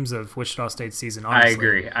 15 games of Wichita State's season.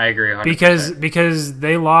 Honestly. I agree 100%. Because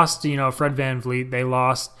they lost, Fred VanVleet, they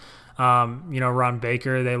lost, Ron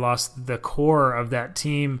Baker, they lost the core of that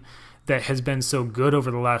team that has been so good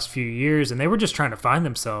over the last few years, and they were just trying to find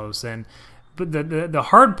themselves. But the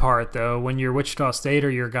hard part, though, when you're Wichita State or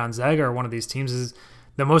you're Gonzaga or one of these teams, is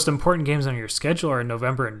the most important games on your schedule are in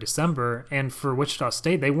November and December. And for Wichita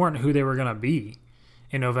State, they weren't who they were going to be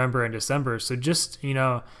in November and December. So just,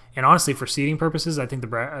 and honestly, for seeding purposes, I think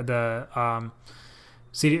the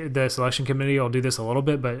selection committee will do this a little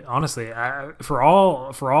bit. But honestly, for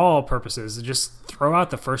all purposes, just throw out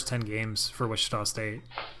the first 10 games for Wichita State.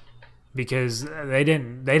 because they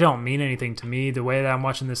don't mean anything to me. The way that I'm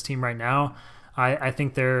watching this team right now, I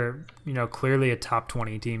think they're clearly a top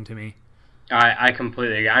 20 team to me. I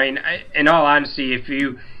completely agree. I mean, in all honesty, if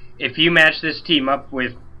you match this team up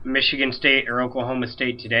with Michigan State or Oklahoma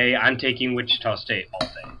State today, I'm taking Wichita State all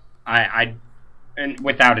day. And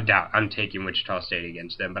without a doubt, I'm taking Wichita State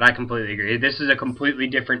against them. But I completely agree. This is a completely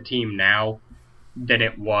different team now than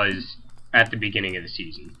it was at the beginning of the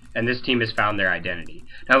season. And this team has found their identity.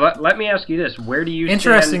 Now, let me ask you this. Where do you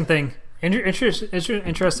Interesting thing I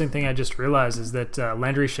just realized is that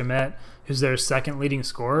Landry Shamet, who's their second leading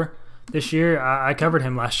scorer this year, I covered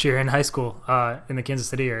him last year in high school in the Kansas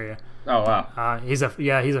City area. Oh, wow. He's a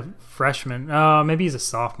freshman. Maybe he's a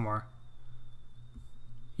sophomore.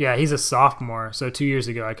 Yeah, he's a sophomore. So 2 years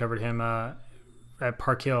ago, I covered him at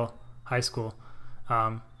Park Hill High School.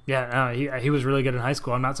 He was really good in high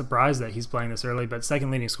school. I'm not surprised that he's playing this early, but second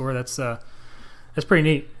leading scorer, that's pretty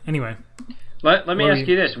neat. Anyway, let me ask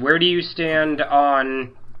you this: where do you stand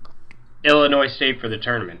on Illinois State for the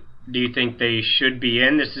tournament? Do you think they should be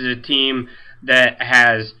in? This is a team that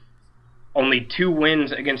has only 2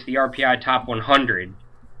 wins against the RPI Top 100.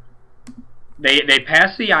 They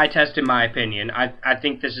passed the eye test, in my opinion. I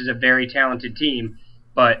think this is a very talented team,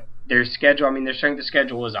 but their schedule, their strength of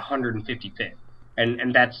schedule is 155th,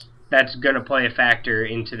 and that's going to play a factor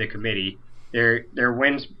into the committee. Their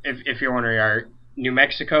wins, if you're wondering, are New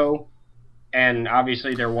Mexico, and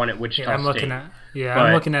obviously their one at Wichita State.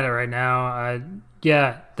 I'm looking at it right now.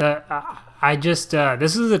 This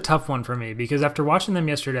is a tough one for me because after watching them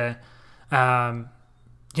yesterday,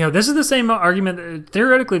 this is the same argument.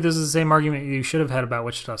 Theoretically, this is the same argument you should have had about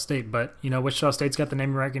Wichita State. But, Wichita State's got the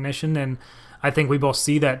name recognition, and I think we both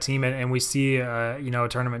see that team, and we see, a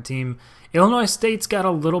tournament team. Illinois State's got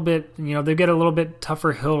a little bit, they've got a little bit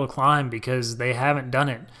tougher hill to climb because they haven't done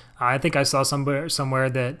it. I think I saw somewhere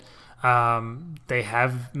that they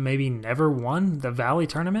have maybe never won the Valley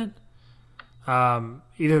tournament.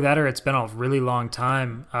 Either that or it's been a really long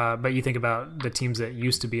time. But you think about the teams that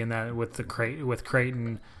used to be in that with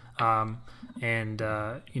Creighton, and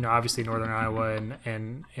obviously Northern Iowa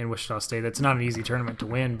and Wichita State. It's not an easy tournament to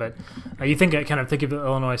win, but you think of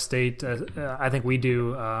Illinois State. I think we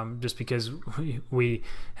do, just because we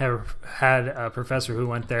have had a professor who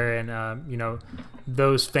went there, and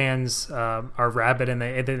those fans are rabid, and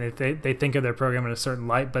they think of their program in a certain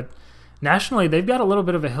light, but nationally, they've got a little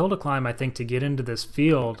bit of a hill to climb, I think, to get into this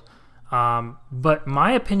field. But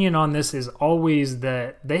my opinion on this is always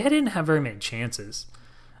that they didn't have very many chances.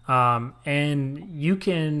 And you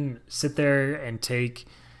can sit there and take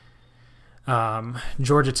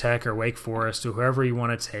Georgia Tech or Wake Forest or whoever you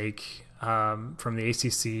want to take from the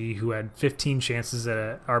ACC, who had 15 chances at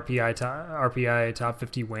a RPI top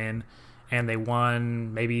 50 win, and they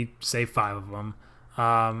won maybe, say, 5 of them.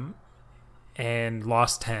 And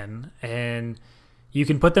lost 10, and you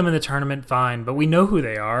can put them in the tournament, fine, but we know who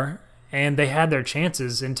they are, and they had their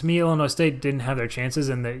chances, and to me, Illinois State didn't have their chances,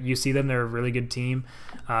 and that you see them, they're a really good team.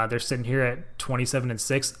 They're sitting here at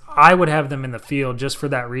 27-6. I would have them in the field just for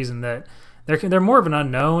that reason, that they're more of an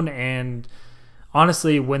unknown, and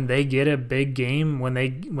honestly, when they get a big game, when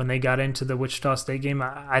they got into the Wichita State game,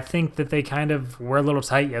 I think that they kind of were a little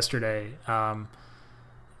tight yesterday,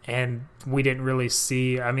 and we didn't really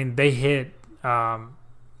see. They hit.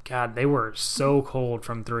 They were so cold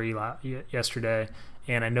from 3 yesterday,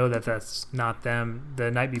 and I know that that's not them.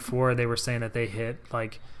 The night before, they were saying that they hit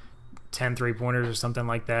like 10 3-pointers or something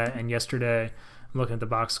like that, and yesterday, I'm looking at the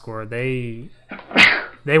box score, they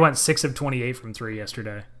went 6 of 28 from 3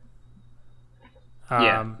 yesterday.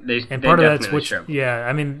 And part of that's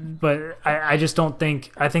but I just don't think.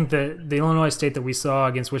 I think that the Illinois State that we saw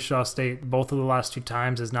against Wichita State both of the last 2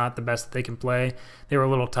 times is not the best that they can play. They were a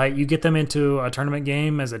little tight. You get them into a tournament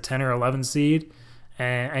game as a 10 or 11 seed,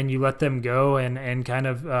 and you let them go and kind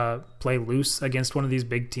of play loose against one of these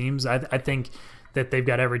big teams. I think that they've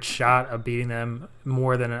got every shot of beating them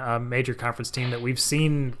more than a major conference team that we've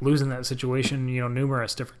seen lose in that situation,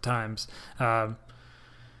 numerous different times. But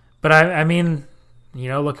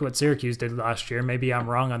look at what Syracuse did last year. Maybe I'm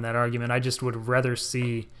wrong on that argument. I just would rather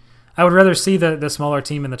see the smaller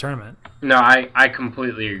team in the tournament. No, I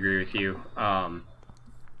completely agree with you.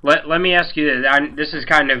 Let me ask you this. This is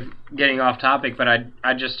kind of getting off topic, but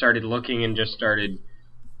I just started looking and just started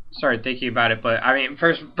thinking about it. But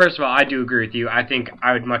first of all, I do agree with you. I think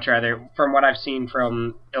I would much rather, from what I've seen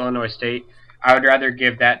from Illinois State, I would rather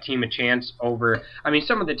give that team a chance over.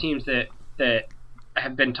 Some of the teams that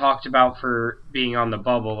have been talked about for being on the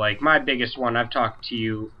bubble. Like my biggest one, I've talked with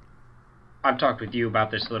you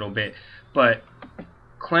about this a little bit, but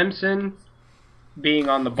Clemson being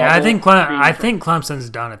on the bubble. Yeah, I think Clemson's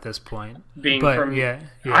done at this point.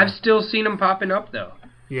 I've still seen them popping up though.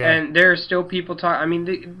 Yeah. And there are still people talking. I mean,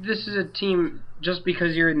 this is a team. Just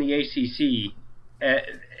because you're in the ACC,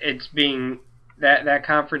 it's being that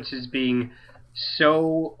conference is being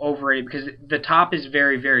so overrated because the top is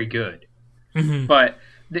very, very good. Mm-hmm. But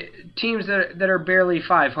the teams that are barely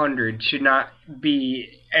 500 should not be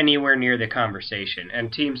anywhere near the conversation,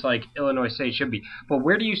 and teams like Illinois State should be. But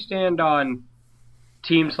where do you stand on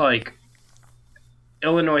teams like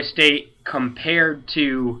Illinois State compared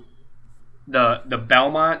to the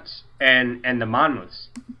Belmonts and the Monmouths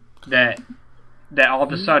that all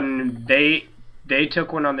of a sudden they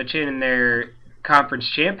took one on the chin in their conference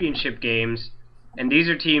championship games, and these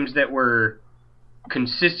are teams that were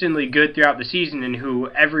consistently good throughout the season and who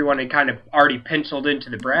everyone had kind of already penciled into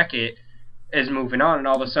the bracket as moving on, and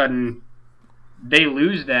all of a sudden they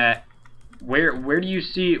lose that. Where do you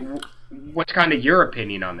see, what's kind of your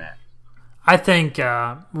opinion on that? I think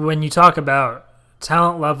when you talk about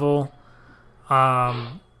talent level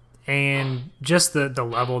and just the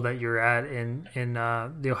level that you're at in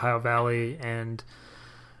the Ohio Valley, and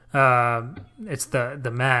it's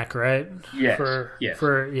the MAC, right? Yes.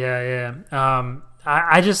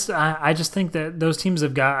 I just think that those teams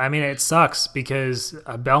have got. I mean, it sucks because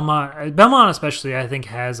Belmont especially, I think,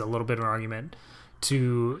 has a little bit of an argument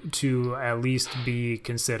to at least be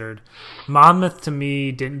considered. Monmouth, to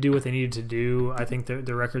me, didn't do what they needed to do. I think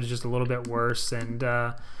their record is just a little bit worse, and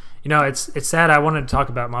it's sad. I wanted to talk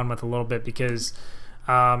about Monmouth a little bit because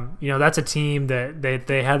that's a team that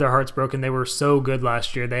they had their hearts broken. They were so good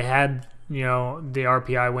last year. They had the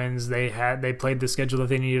RPI wins. They played the schedule that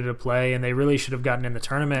they needed to play, and they really should have gotten in the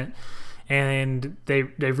tournament. And they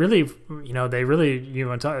really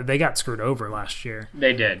they got screwed over last year.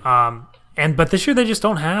 They did. But this year they just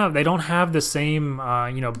don't have the same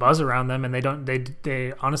buzz around them, and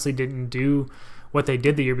they honestly didn't do what they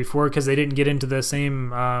did the year before because they didn't get into the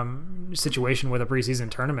same situation with a preseason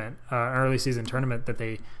tournament, early season tournament that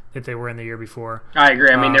they were in the year before. I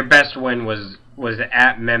agree. I mean, their best win was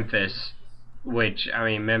at Memphis, which, I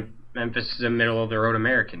mean, Memphis is a middle of the road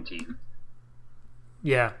American team.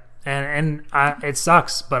 Yeah, and it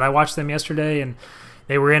sucks, but I watched them yesterday, and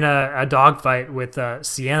they were in a dogfight with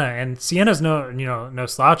Siena, and Siena's no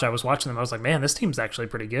slouch. I was watching them. I was like, man, this team's actually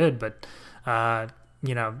pretty good, but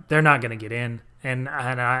they're not going to get in, and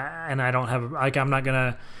I don't have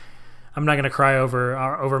I'm not gonna cry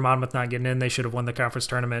over Monmouth not getting in. They should have won the conference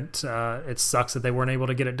tournament. It sucks that they weren't able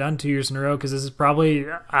to get it done 2 years in a row because this is probably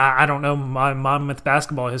I don't know my Monmouth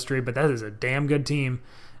basketball history, but that is a damn good team,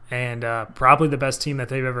 and probably the best team that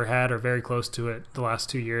they've ever had or very close to it the last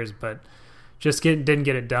 2 years, but just didn't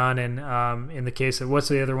get it done. And in the case of, what's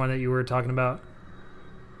the other one that you were talking about?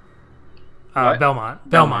 Belmont.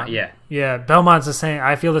 Yeah. Belmont's the same.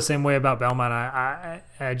 I feel the same way about Belmont. I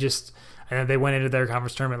they went into their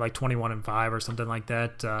conference tournament like 21-5 or something like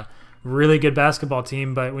that. Really good basketball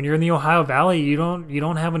team, but when you're in the Ohio Valley, you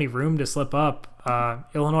don't have any room to slip up.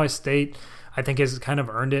 Illinois State, I think, has kind of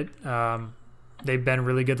earned it. They've been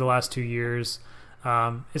really good the last 2 years.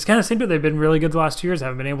 It's kind of seemed that they've been really good the last 2 years.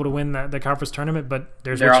 Haven't been able to win the conference tournament, but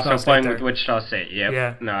they're also playing with Wichita State. Yep.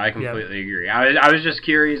 Yeah. No, I completely agree. I was just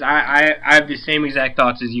curious. I have the same exact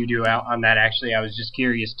thoughts as you do out on that. Actually, I was just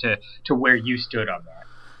curious to where you stood on that.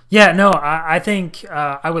 Yeah, no, I think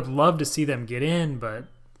I would love to see them get in, but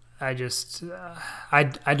I just I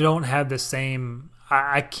don't have the same.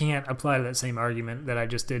 I can't apply to that same argument that I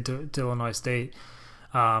just did to Illinois State.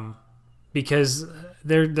 Because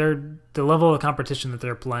the level of competition that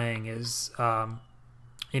they're playing is,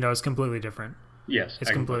 is completely different. Yes,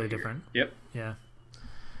 it's completely different. Yep. Yeah.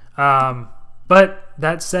 But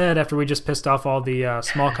that said, after we just pissed off all the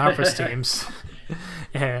small conference teams,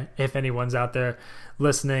 if anyone's out there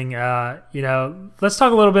listening, let's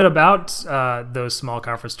talk a little bit about those small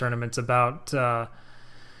conference tournaments. About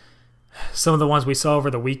some of the ones we saw over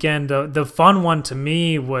the weekend. The fun one to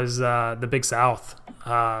me was the Big South.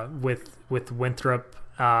 With Winthrop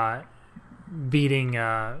beating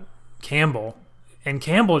Campbell, and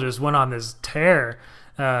Campbell just went on this tear.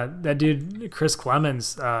 That dude Chris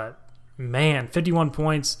Clemens, 51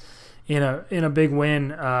 points in a big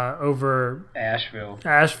win over Asheville.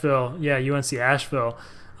 Yeah, UNC Asheville,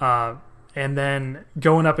 and then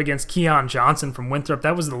going up against Keon Johnson from Winthrop.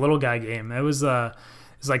 That was the little guy game. It was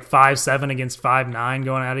it's like 5'7" against 5'9"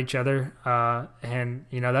 going at each other. And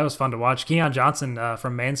that was fun to watch. Keon Johnson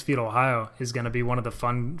from Mansfield, Ohio is going to be one of the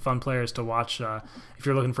fun players to watch if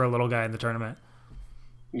you're looking for a little guy in the tournament.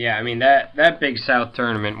 Yeah, I mean, that Big South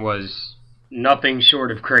tournament was nothing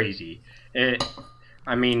short of crazy.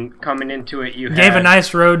 I mean, coming into it, you gave a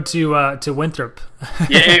nice road to Winthrop.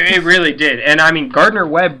 Yeah, it really did. And I mean,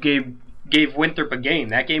 Gardner-Webb gave Winthrop a game.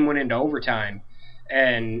 That game went into overtime,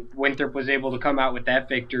 and Winthrop was able to come out with that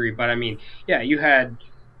victory. But I mean, yeah, you had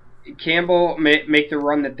Campbell make the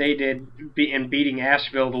run that they did in beating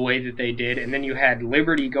Asheville the way that they did, and then you had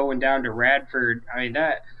Liberty going down to Radford. I mean,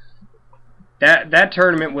 that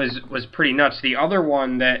tournament was pretty nuts. The other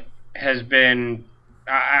one that has been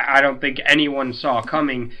I don't think anyone saw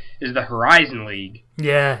coming is the Horizon League.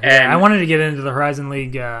 Yeah, I wanted to get into the Horizon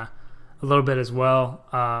League a little bit as well.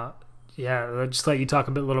 I'll just let you talk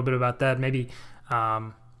a little bit about that. Maybe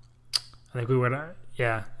I think we would.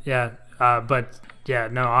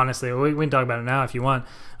 Honestly, we can talk about it now if you want.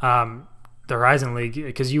 The Horizon League,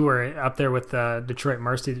 because you were up there with Detroit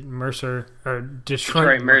Mercy, not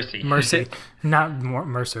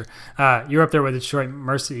Mercer. You were up there with Detroit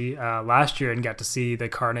Mercy last year and got to see the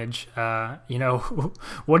carnage.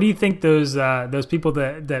 What do you think those people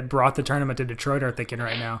that brought the tournament to Detroit are thinking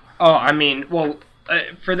right now? Oh, I mean, well,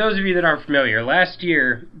 for those of you that aren't familiar, last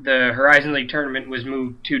year the Horizon League tournament was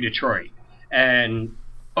moved to Detroit, and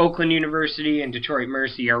Oakland University and Detroit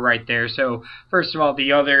Mercy are right there. So, first of all,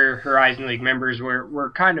 the other Horizon League members were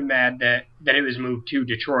kind of mad that it was moved to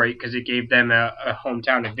Detroit because it gave them a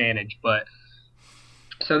hometown advantage. But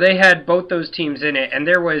so they had both those teams in it, and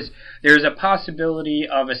there's a possibility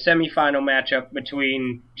of a semifinal matchup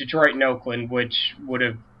between Detroit and Oakland, which would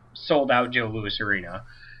have sold out Joe Louis Arena.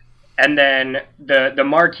 And then the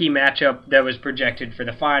marquee matchup that was projected for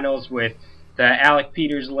the finals with the Alec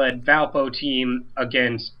Peters-led Valpo team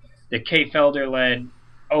against the Kay Felder-led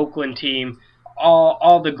Oakland team,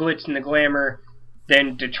 all the glitz and the glamour.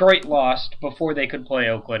 Then Detroit lost before they could play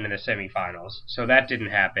Oakland in the semifinals, so that didn't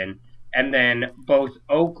happen. And then both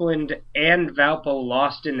Oakland and Valpo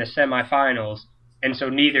lost in the semifinals, and so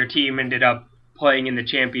neither team ended up playing in the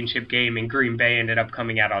championship game, and Green Bay ended up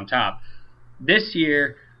coming out on top. This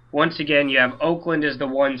year, once again, you have Oakland as the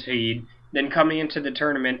 1 seed. Then coming into the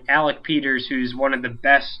tournament, Alec Peters, who's one of the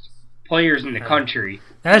best players in the country.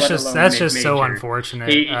 That's just so unfortunate.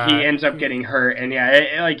 He ends up getting hurt, and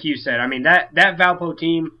like you said, I mean that Valpo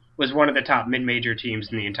team was one of the top mid-major teams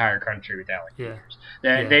in the entire country with Alec Peters.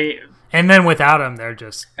 And then without him, they're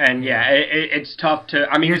just it's tough to.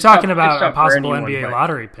 I mean, you're talking about a possible NBA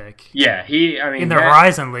lottery pick. Yeah, in the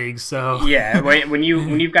Horizon League. So yeah, when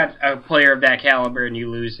you've got a player of that caliber and you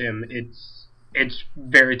lose him, it's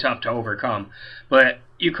very tough to overcome. But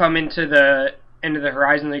you come into the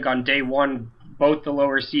Horizon League on day one, both the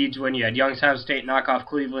lower seeds when you had Youngstown State knock off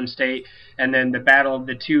Cleveland State, and then the battle of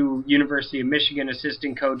the two University of Michigan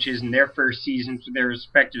assistant coaches in their first seasons for their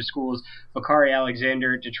respective schools, Bakari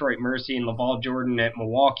Alexander at Detroit Mercy and Laval Jordan at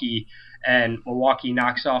Milwaukee, and Milwaukee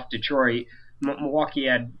knocks off Detroit. Milwaukee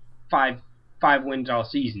had five wins all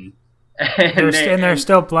season. They're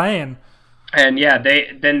still playing. And yeah,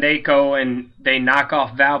 they go and they knock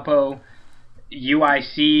off Valpo.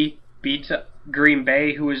 UIC beats Green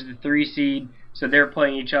Bay, who was the 3 seed, so they're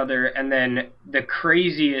playing each other. And then the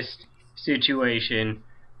craziest situation,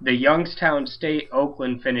 the Youngstown State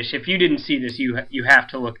Oakland finish. If you didn't see this, you have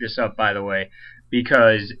to look this up, by the way,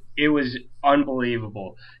 because it was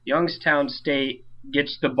unbelievable. Youngstown State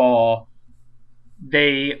gets the ball.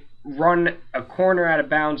 They run a corner out of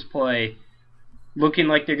bounds play, looking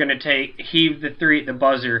like they're going to heave the 3 at the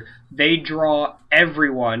buzzer. They draw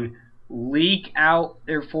everyone, leak out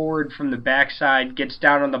their forward from the backside, gets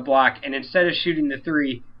down on the block, and instead of shooting the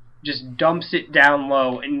 3, just dumps it down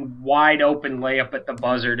low and wide open layup at the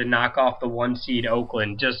buzzer to knock off the 1 seed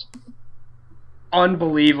Oakland. Just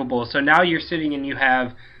unbelievable. So now you're sitting and you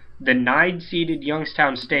have the 9-seeded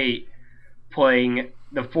Youngstown State playing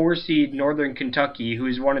the 4-seed Northern Kentucky, who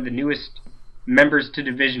is one of the newest members to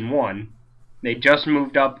Division I. They just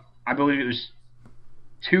moved up, I believe it was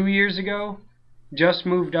 2 years ago. Just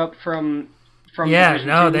moved up from Division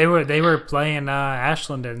II. They were playing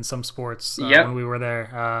Ashland in some sports when we were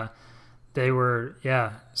there.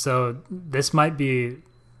 So this might be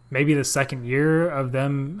maybe the second year of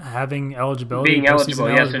them having eligibility. Being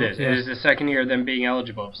eligible, yes, it is. Yeah. It is the second year of them being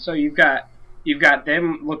eligible. So you've got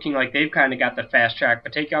them looking like they've kind of got the fast track,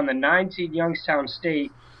 but take on the 9-seed Youngstown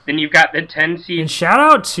State. Then you've got the 10-seed. And shout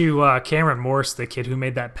out to Cameron Morse, the kid who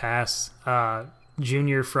made that pass,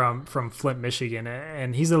 junior from Flint, Michigan,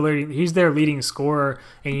 and he's their leading scorer.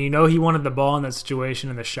 And he wanted the ball in that situation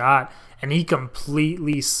and the shot, and he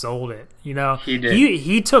completely sold it. He did.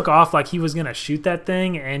 He took off like he was gonna shoot that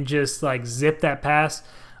thing and just like zip that pass.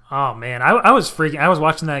 Oh man, I was freaking. I was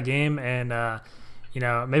watching that game, and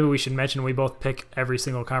maybe we should mention we both pick every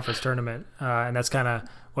single conference tournament, and that's kind of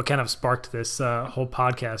what kind of sparked this whole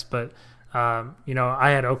podcast. But I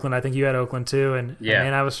had Oakland. I think you had Oakland too, and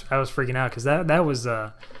man, I was freaking out because that was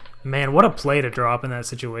man, what a play to draw up in that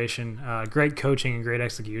situation. Great coaching and great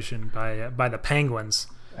execution by the Penguins.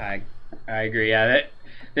 I agree. Yeah,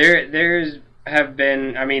 there's have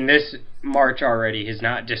been. I mean, this March already has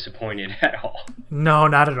not disappointed at all. No,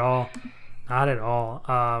 not at all. Not at all.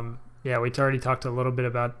 We already talked a little bit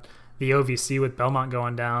about the OVC with Belmont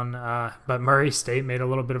going down, but Murray State made a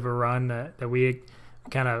little bit of a run that we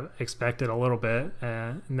kind of expected a little bit,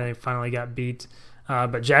 and they finally got beat.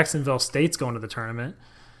 But Jacksonville State's going to the tournament.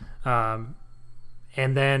 And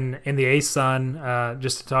then in the ASUN,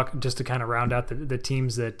 just to kind of round out the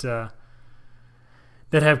teams that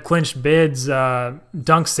have clinched bids,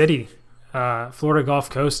 Dunk City, Florida Gulf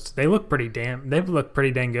Coast, they look pretty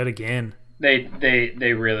dang good again.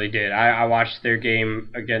 They really did. I watched their game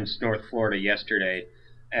against North Florida yesterday,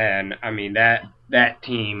 and I mean that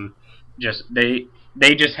team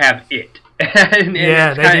they just have it. and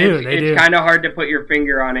yeah, they do. It's kind of hard to put your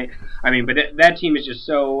finger on it. I mean, but that team is just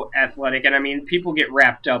so athletic, and I mean, people get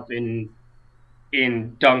wrapped up in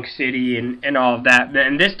Dunk City and all of that.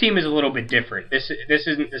 And this team is a little bit different. This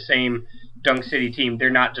isn't the same Dunk City team. They're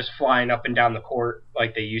not just flying up and down the court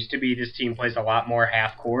like they used to be. This team plays a lot more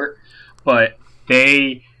half court, but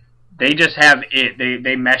they just have it.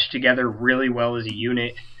 They mesh together really well as a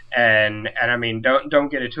unit. And I mean,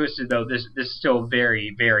 don't get it twisted though. This is still a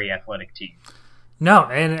very, very athletic team. No,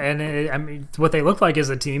 I mean, what they look like is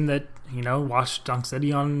a team that watched Dunk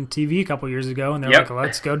City on TV a couple years ago, and they're like,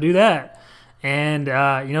 let's go do that. And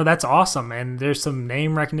that's awesome. And there's some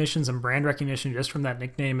name recognition, some brand recognition just from that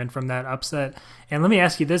nickname and from that upset. And let me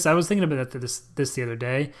ask you this: I was thinking about this the other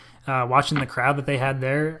day, watching the crowd that they had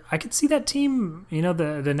there. I could see that team,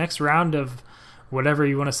 the next round of whatever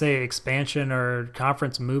you want to say, expansion or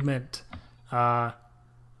conference movement,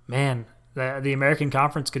 man, the American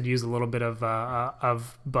Conference could use a little bit of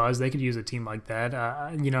buzz. They could use a team like that.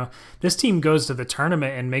 This team goes to the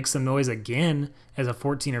tournament and makes some noise again as a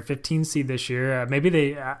 14 or 15 seed this year. I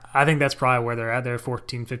think that's probably where they're at. They're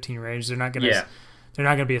 14, 15 range. They're not going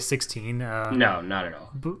to be a 16. No, not at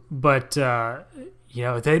all. But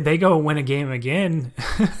they go win a game again.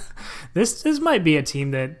 This might be a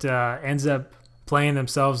team that ends up playing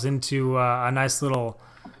themselves into a nice little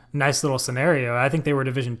scenario. I think they were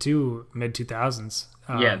Division II mid 2000s.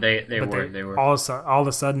 They were. All of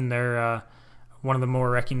a sudden, they're one of the more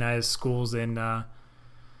recognized schools in that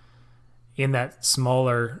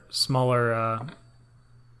smaller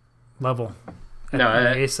level. No,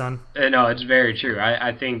 ASUN. No, it's very true.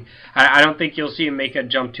 I think I don't think you'll see him make a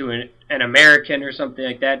jump to an American or something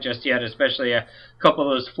like that just yet. Especially a couple of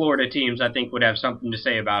those Florida teams, I think, would have something to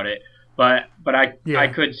say about it. But I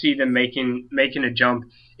could see them making a jump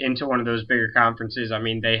into one of those bigger conferences. I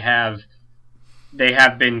mean, they have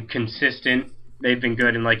been consistent. They've been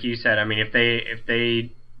good, and like you said, I mean, if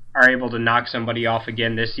they are able to knock somebody off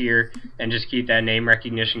again this year and just keep that name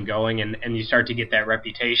recognition going, and you start to get that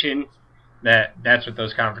reputation, that's what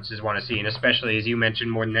those conferences want to see. And especially, as you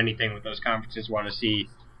mentioned, more than anything, what those conferences want to see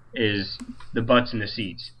is the butts in the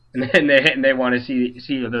seats. And they want to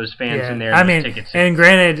see those fans in there. I mean, and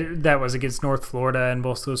granted, that was against North Florida, and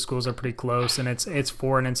both those schools are pretty close, and it's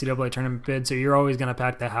for an NCAA tournament bid, so you're always going to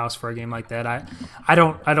pack the house for a game like that. I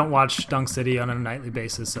don't watch Dunk City on a nightly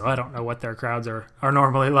basis, so I don't know what their crowds are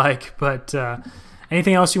normally like. But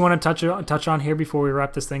anything else you want to touch on here before we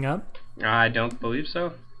wrap this thing up? I don't believe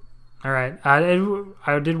so. All right,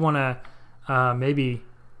 I did want to maybe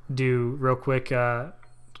do real quick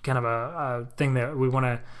kind of a thing that we want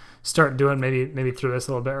to start doing maybe through this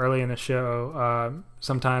a little bit early in the show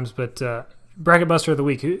sometimes, but bracket buster of the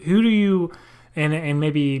week. Who do you and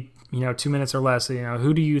maybe 2 minutes or less,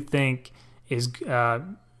 who do you think is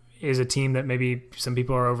a team that maybe some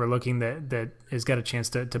people are overlooking that has got a chance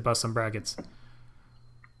to bust some brackets?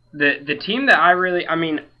 The team that I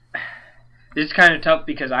mean, this is kind of tough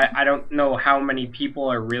because I don't know how many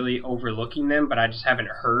people are really overlooking them, but I just haven't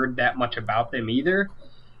heard that much about them either,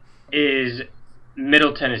 is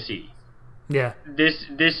Middle Tennessee. Yeah.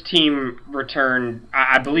 This team returned,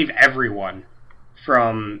 I believe, everyone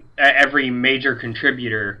from every major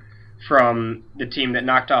contributor from the team that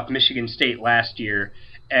knocked off Michigan State last year,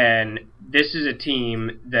 and this is a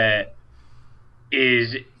team that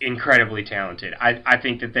is incredibly talented. I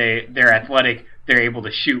think that they're athletic, they're able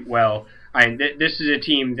to shoot well. This is a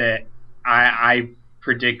team that I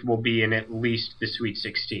predict will be in at least the Sweet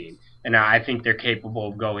 16, and I think they're capable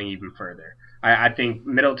of going even further. I think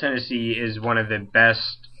Middle Tennessee is one of the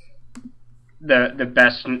best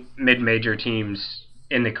mid-major teams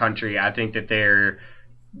in the country. I think that they're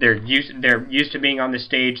they're used to being on the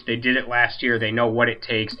stage. They did it last year. They know what it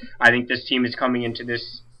takes. I think this team is coming into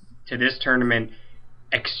this tournament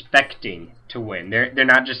expecting to win. They're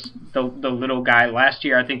not just the little guy. Last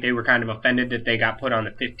year, I think they were kind of offended that they got put on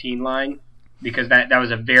the 15 line because that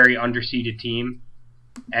was a very underseeded team.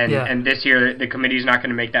 And this year, the committee's not going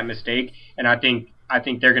to make that mistake. And I think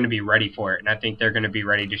they're going to be ready for it. And I think they're going to be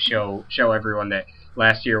ready to show everyone that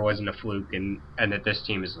last year wasn't a fluke and that this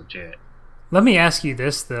team is legit. Let me ask you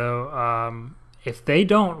this, though. If they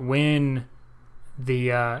don't win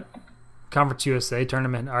the Conference USA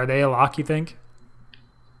tournament, are they a lock, you think?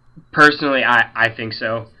 Personally, I think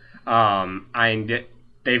so.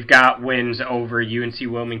 They've got wins over UNC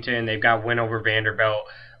Wilmington. They've got win over Vanderbilt.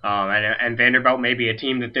 And Vanderbilt may be a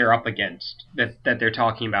team that they're up against, that they're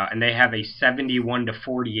talking about. And they have a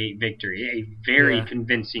 71-48 victory, a very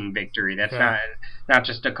convincing victory. That's not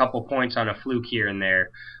just a couple points on a fluke here and there.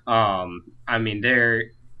 I mean,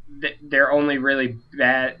 they're only really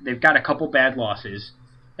bad. They've got a couple bad losses.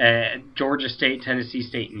 Georgia State, Tennessee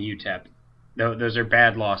State, and UTEP. Those are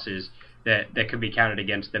bad losses that could be counted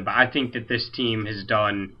against them. But I think that this team has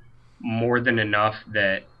done more than enough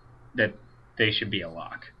that they should be a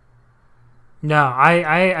lock. No,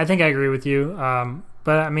 I think I agree with you.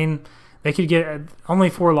 But, I mean, they could get only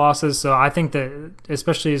 4 losses, so I think that,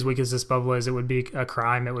 especially as weak as this bubble is, it would be a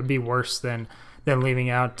crime. It would be worse than leaving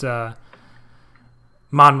out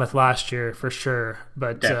Monmouth last year, for sure.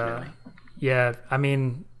 But, I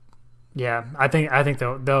mean... Yeah, I think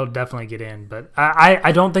they'll definitely get in, but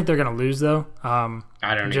I don't think they're going to lose though.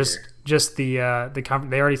 I don't just either. Just the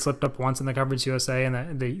they already slipped up once in the Conference USA,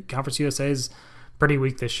 and the Conference USA is pretty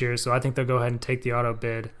weak this year, so I think they'll go ahead and take the auto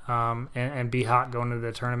bid and be hot going into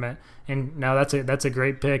the tournament. And now that's a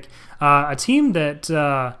great pick. A team that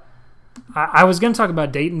I was going to talk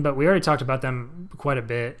about Dayton, but we already talked about them quite a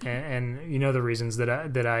bit, and you know the reasons that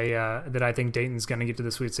I think Dayton's going to get to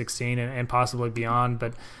the Sweet 16 and possibly beyond.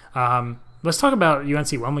 But let's talk about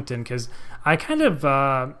UNC Wilmington, because I kind of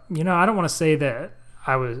I don't want to say that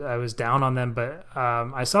I was down on them, but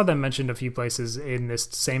I saw them mentioned a few places in this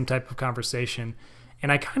same type of conversation,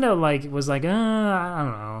 and I kind of was like, I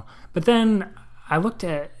don't know. But then I looked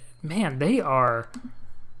at, man, they are.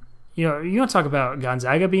 You want to talk about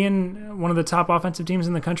Gonzaga being one of the top offensive teams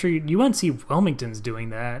in the country. UNC Wilmington's doing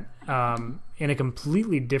that in a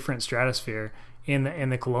completely different stratosphere in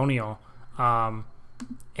the Colonial,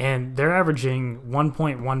 and they're averaging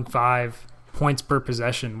 1.15 points per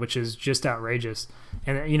possession, which is just outrageous.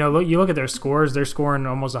 And you look at their scores; they're scoring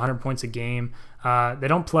almost 100 points a game. They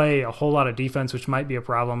don't play a whole lot of defense, which might be a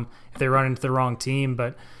problem if they run into the wrong team,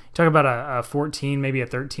 but. Talk about a 14, maybe a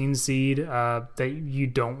 13 seed that you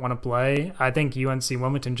don't want to play. I think UNC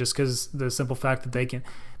Wilmington, just because the simple fact that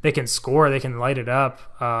they can score, they can light it up,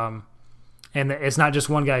 and it's not just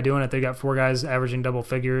one guy doing it. They got 4 guys averaging double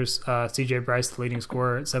figures. CJ Bryce, the leading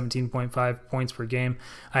scorer, at 17.5 points per game.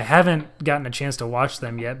 I haven't gotten a chance to watch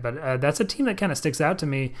them yet, but that's a team that kind of sticks out to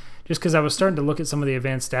me, just because I was starting to look at some of the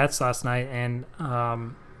advanced stats last night, and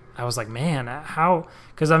I was like, man, how?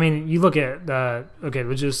 Because, I mean, you look at,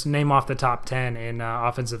 we'll just name off the top 10 in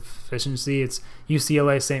offensive efficiency. It's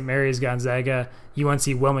UCLA, St. Mary's, Gonzaga, UNC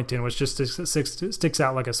Wilmington, which just sticks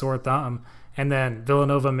out like a sore thumb. And then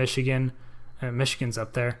Villanova, Michigan. Michigan's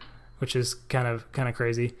up there, which is kind of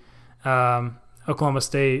crazy. Oklahoma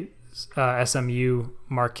State, SMU,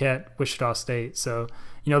 Marquette, Wichita State. So,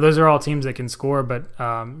 those are all teams that can score, but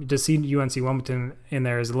to see UNC Wilmington in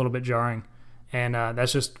there is a little bit jarring. And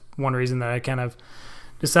that's just one reason that I kind of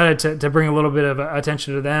decided to bring a little bit of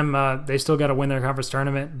attention to them. They still got to win their conference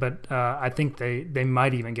tournament, but I think they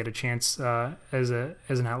might even get a chance as an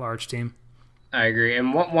at-large team. I agree.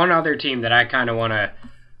 And one other team that I kind of want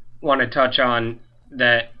to touch on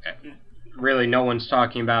that really no one's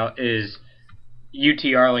talking about is UT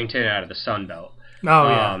Arlington out of the Sun Belt. Oh,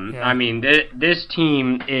 yeah. I mean, this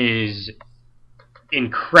team is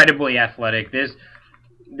incredibly athletic.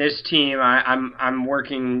 This team, I'm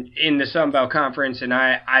working in the Sun Belt Conference, and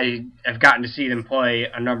I have gotten to see them play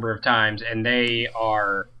a number of times, and they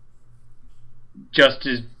are just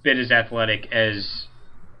as bit as athletic as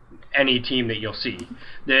any team that you'll see.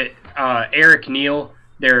 Eric Neal,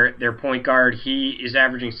 their point guard, he is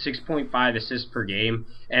averaging 6.5 assists per game,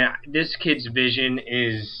 and this kid's vision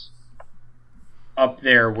is up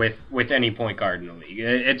there with any point guard in the league.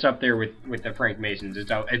 It's up there with the Frank Masons.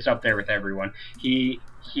 It's up there with everyone. He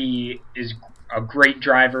is a great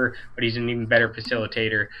driver, but he's an even better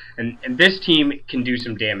facilitator. And this team can do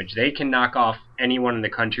some damage. They can knock off anyone in the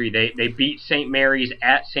country. They beat St. Mary's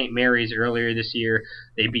at St. Mary's earlier this year.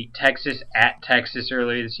 They beat Texas at Texas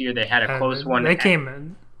earlier this year. They had a close one.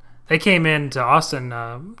 They came into Austin.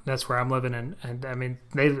 That's where I'm living, and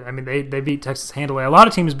they beat Texas handily. A lot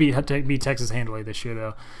of teams beat Texas handily this year,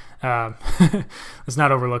 though. Let's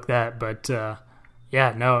not overlook that. But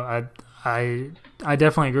yeah, no, I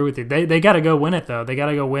definitely agree with you. They got to go win it though. They got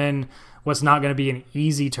to go win what's not going to be an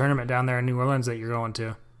easy tournament down there in New Orleans that you're going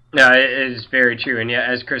to. No, it is very true. And yeah,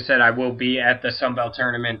 as Chris said, I will be at the Sun Belt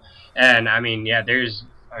tournament. And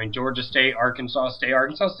Georgia State, Arkansas State.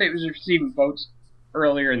 Arkansas State was receiving votes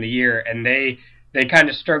earlier in the year, and they kind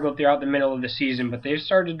of struggled throughout the middle of the season, but they've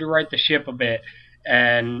started to right the ship a bit.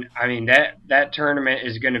 And I mean that tournament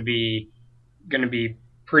is going to be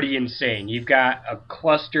pretty insane. You've got a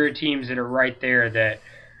cluster of teams that are right there that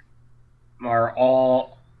are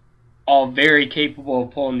all very capable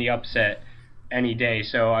of pulling the upset any day.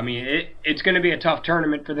 So I mean it's going to be a tough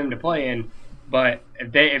tournament for them to play in, but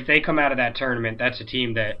if they come out of that tournament, that's a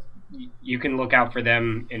team that you can look out for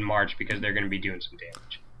them in March because they're going to be doing some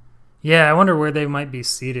damage. Yeah, I wonder where they might be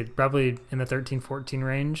seated. Probably in the 13-14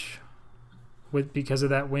 range, because of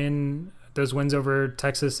that win, those wins over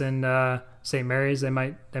Texas and St. Mary's. They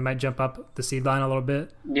might jump up the seed line a little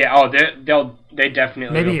bit. Yeah, they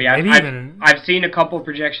definitely will be. I've seen a couple of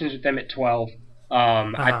projections with them at 12.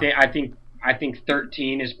 I think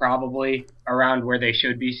 13 is probably around where they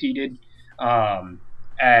should be seated,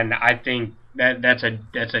 and I think that's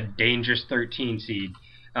a dangerous 13 seed.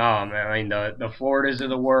 I mean the Floridas of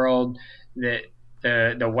the world,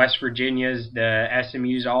 the West Virginias, the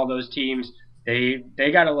SMUs, all those teams, they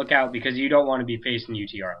got to look out because you don't want to be facing UT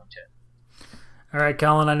Arlington. All right,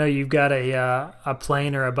 Colin, I know you've got a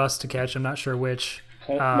plane or a bus to catch. I'm not sure which.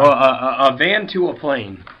 A van to a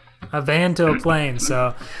plane. A van to a plane.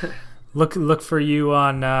 So look for you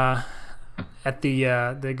on at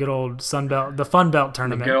the good old Sun Belt, the Fun Belt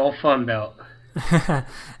tournament. The good old Fun Belt.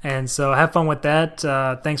 And so have fun with that.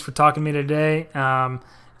 Thanks for talking to me today.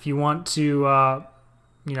 If you want to,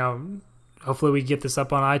 hopefully we get this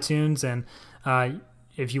up on iTunes, and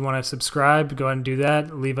if you want to subscribe, go ahead and do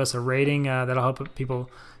that. Leave us a rating. That'll help people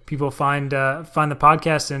find the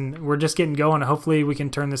podcast. And we're just getting going. Hopefully we can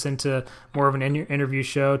turn this into more of an interview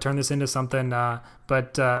show, turn this into something.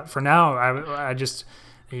 But for now,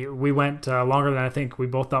 we went longer than I think we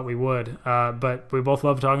both thought we would. But we both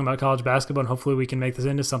love talking about college basketball, and hopefully we can make this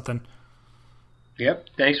into something. Yep.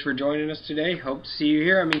 Thanks for joining us today. Hope to see you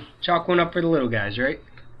here. I mean, chalk one up for the little guys, right?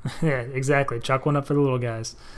 Yeah, exactly. Chalk one up for the little guys.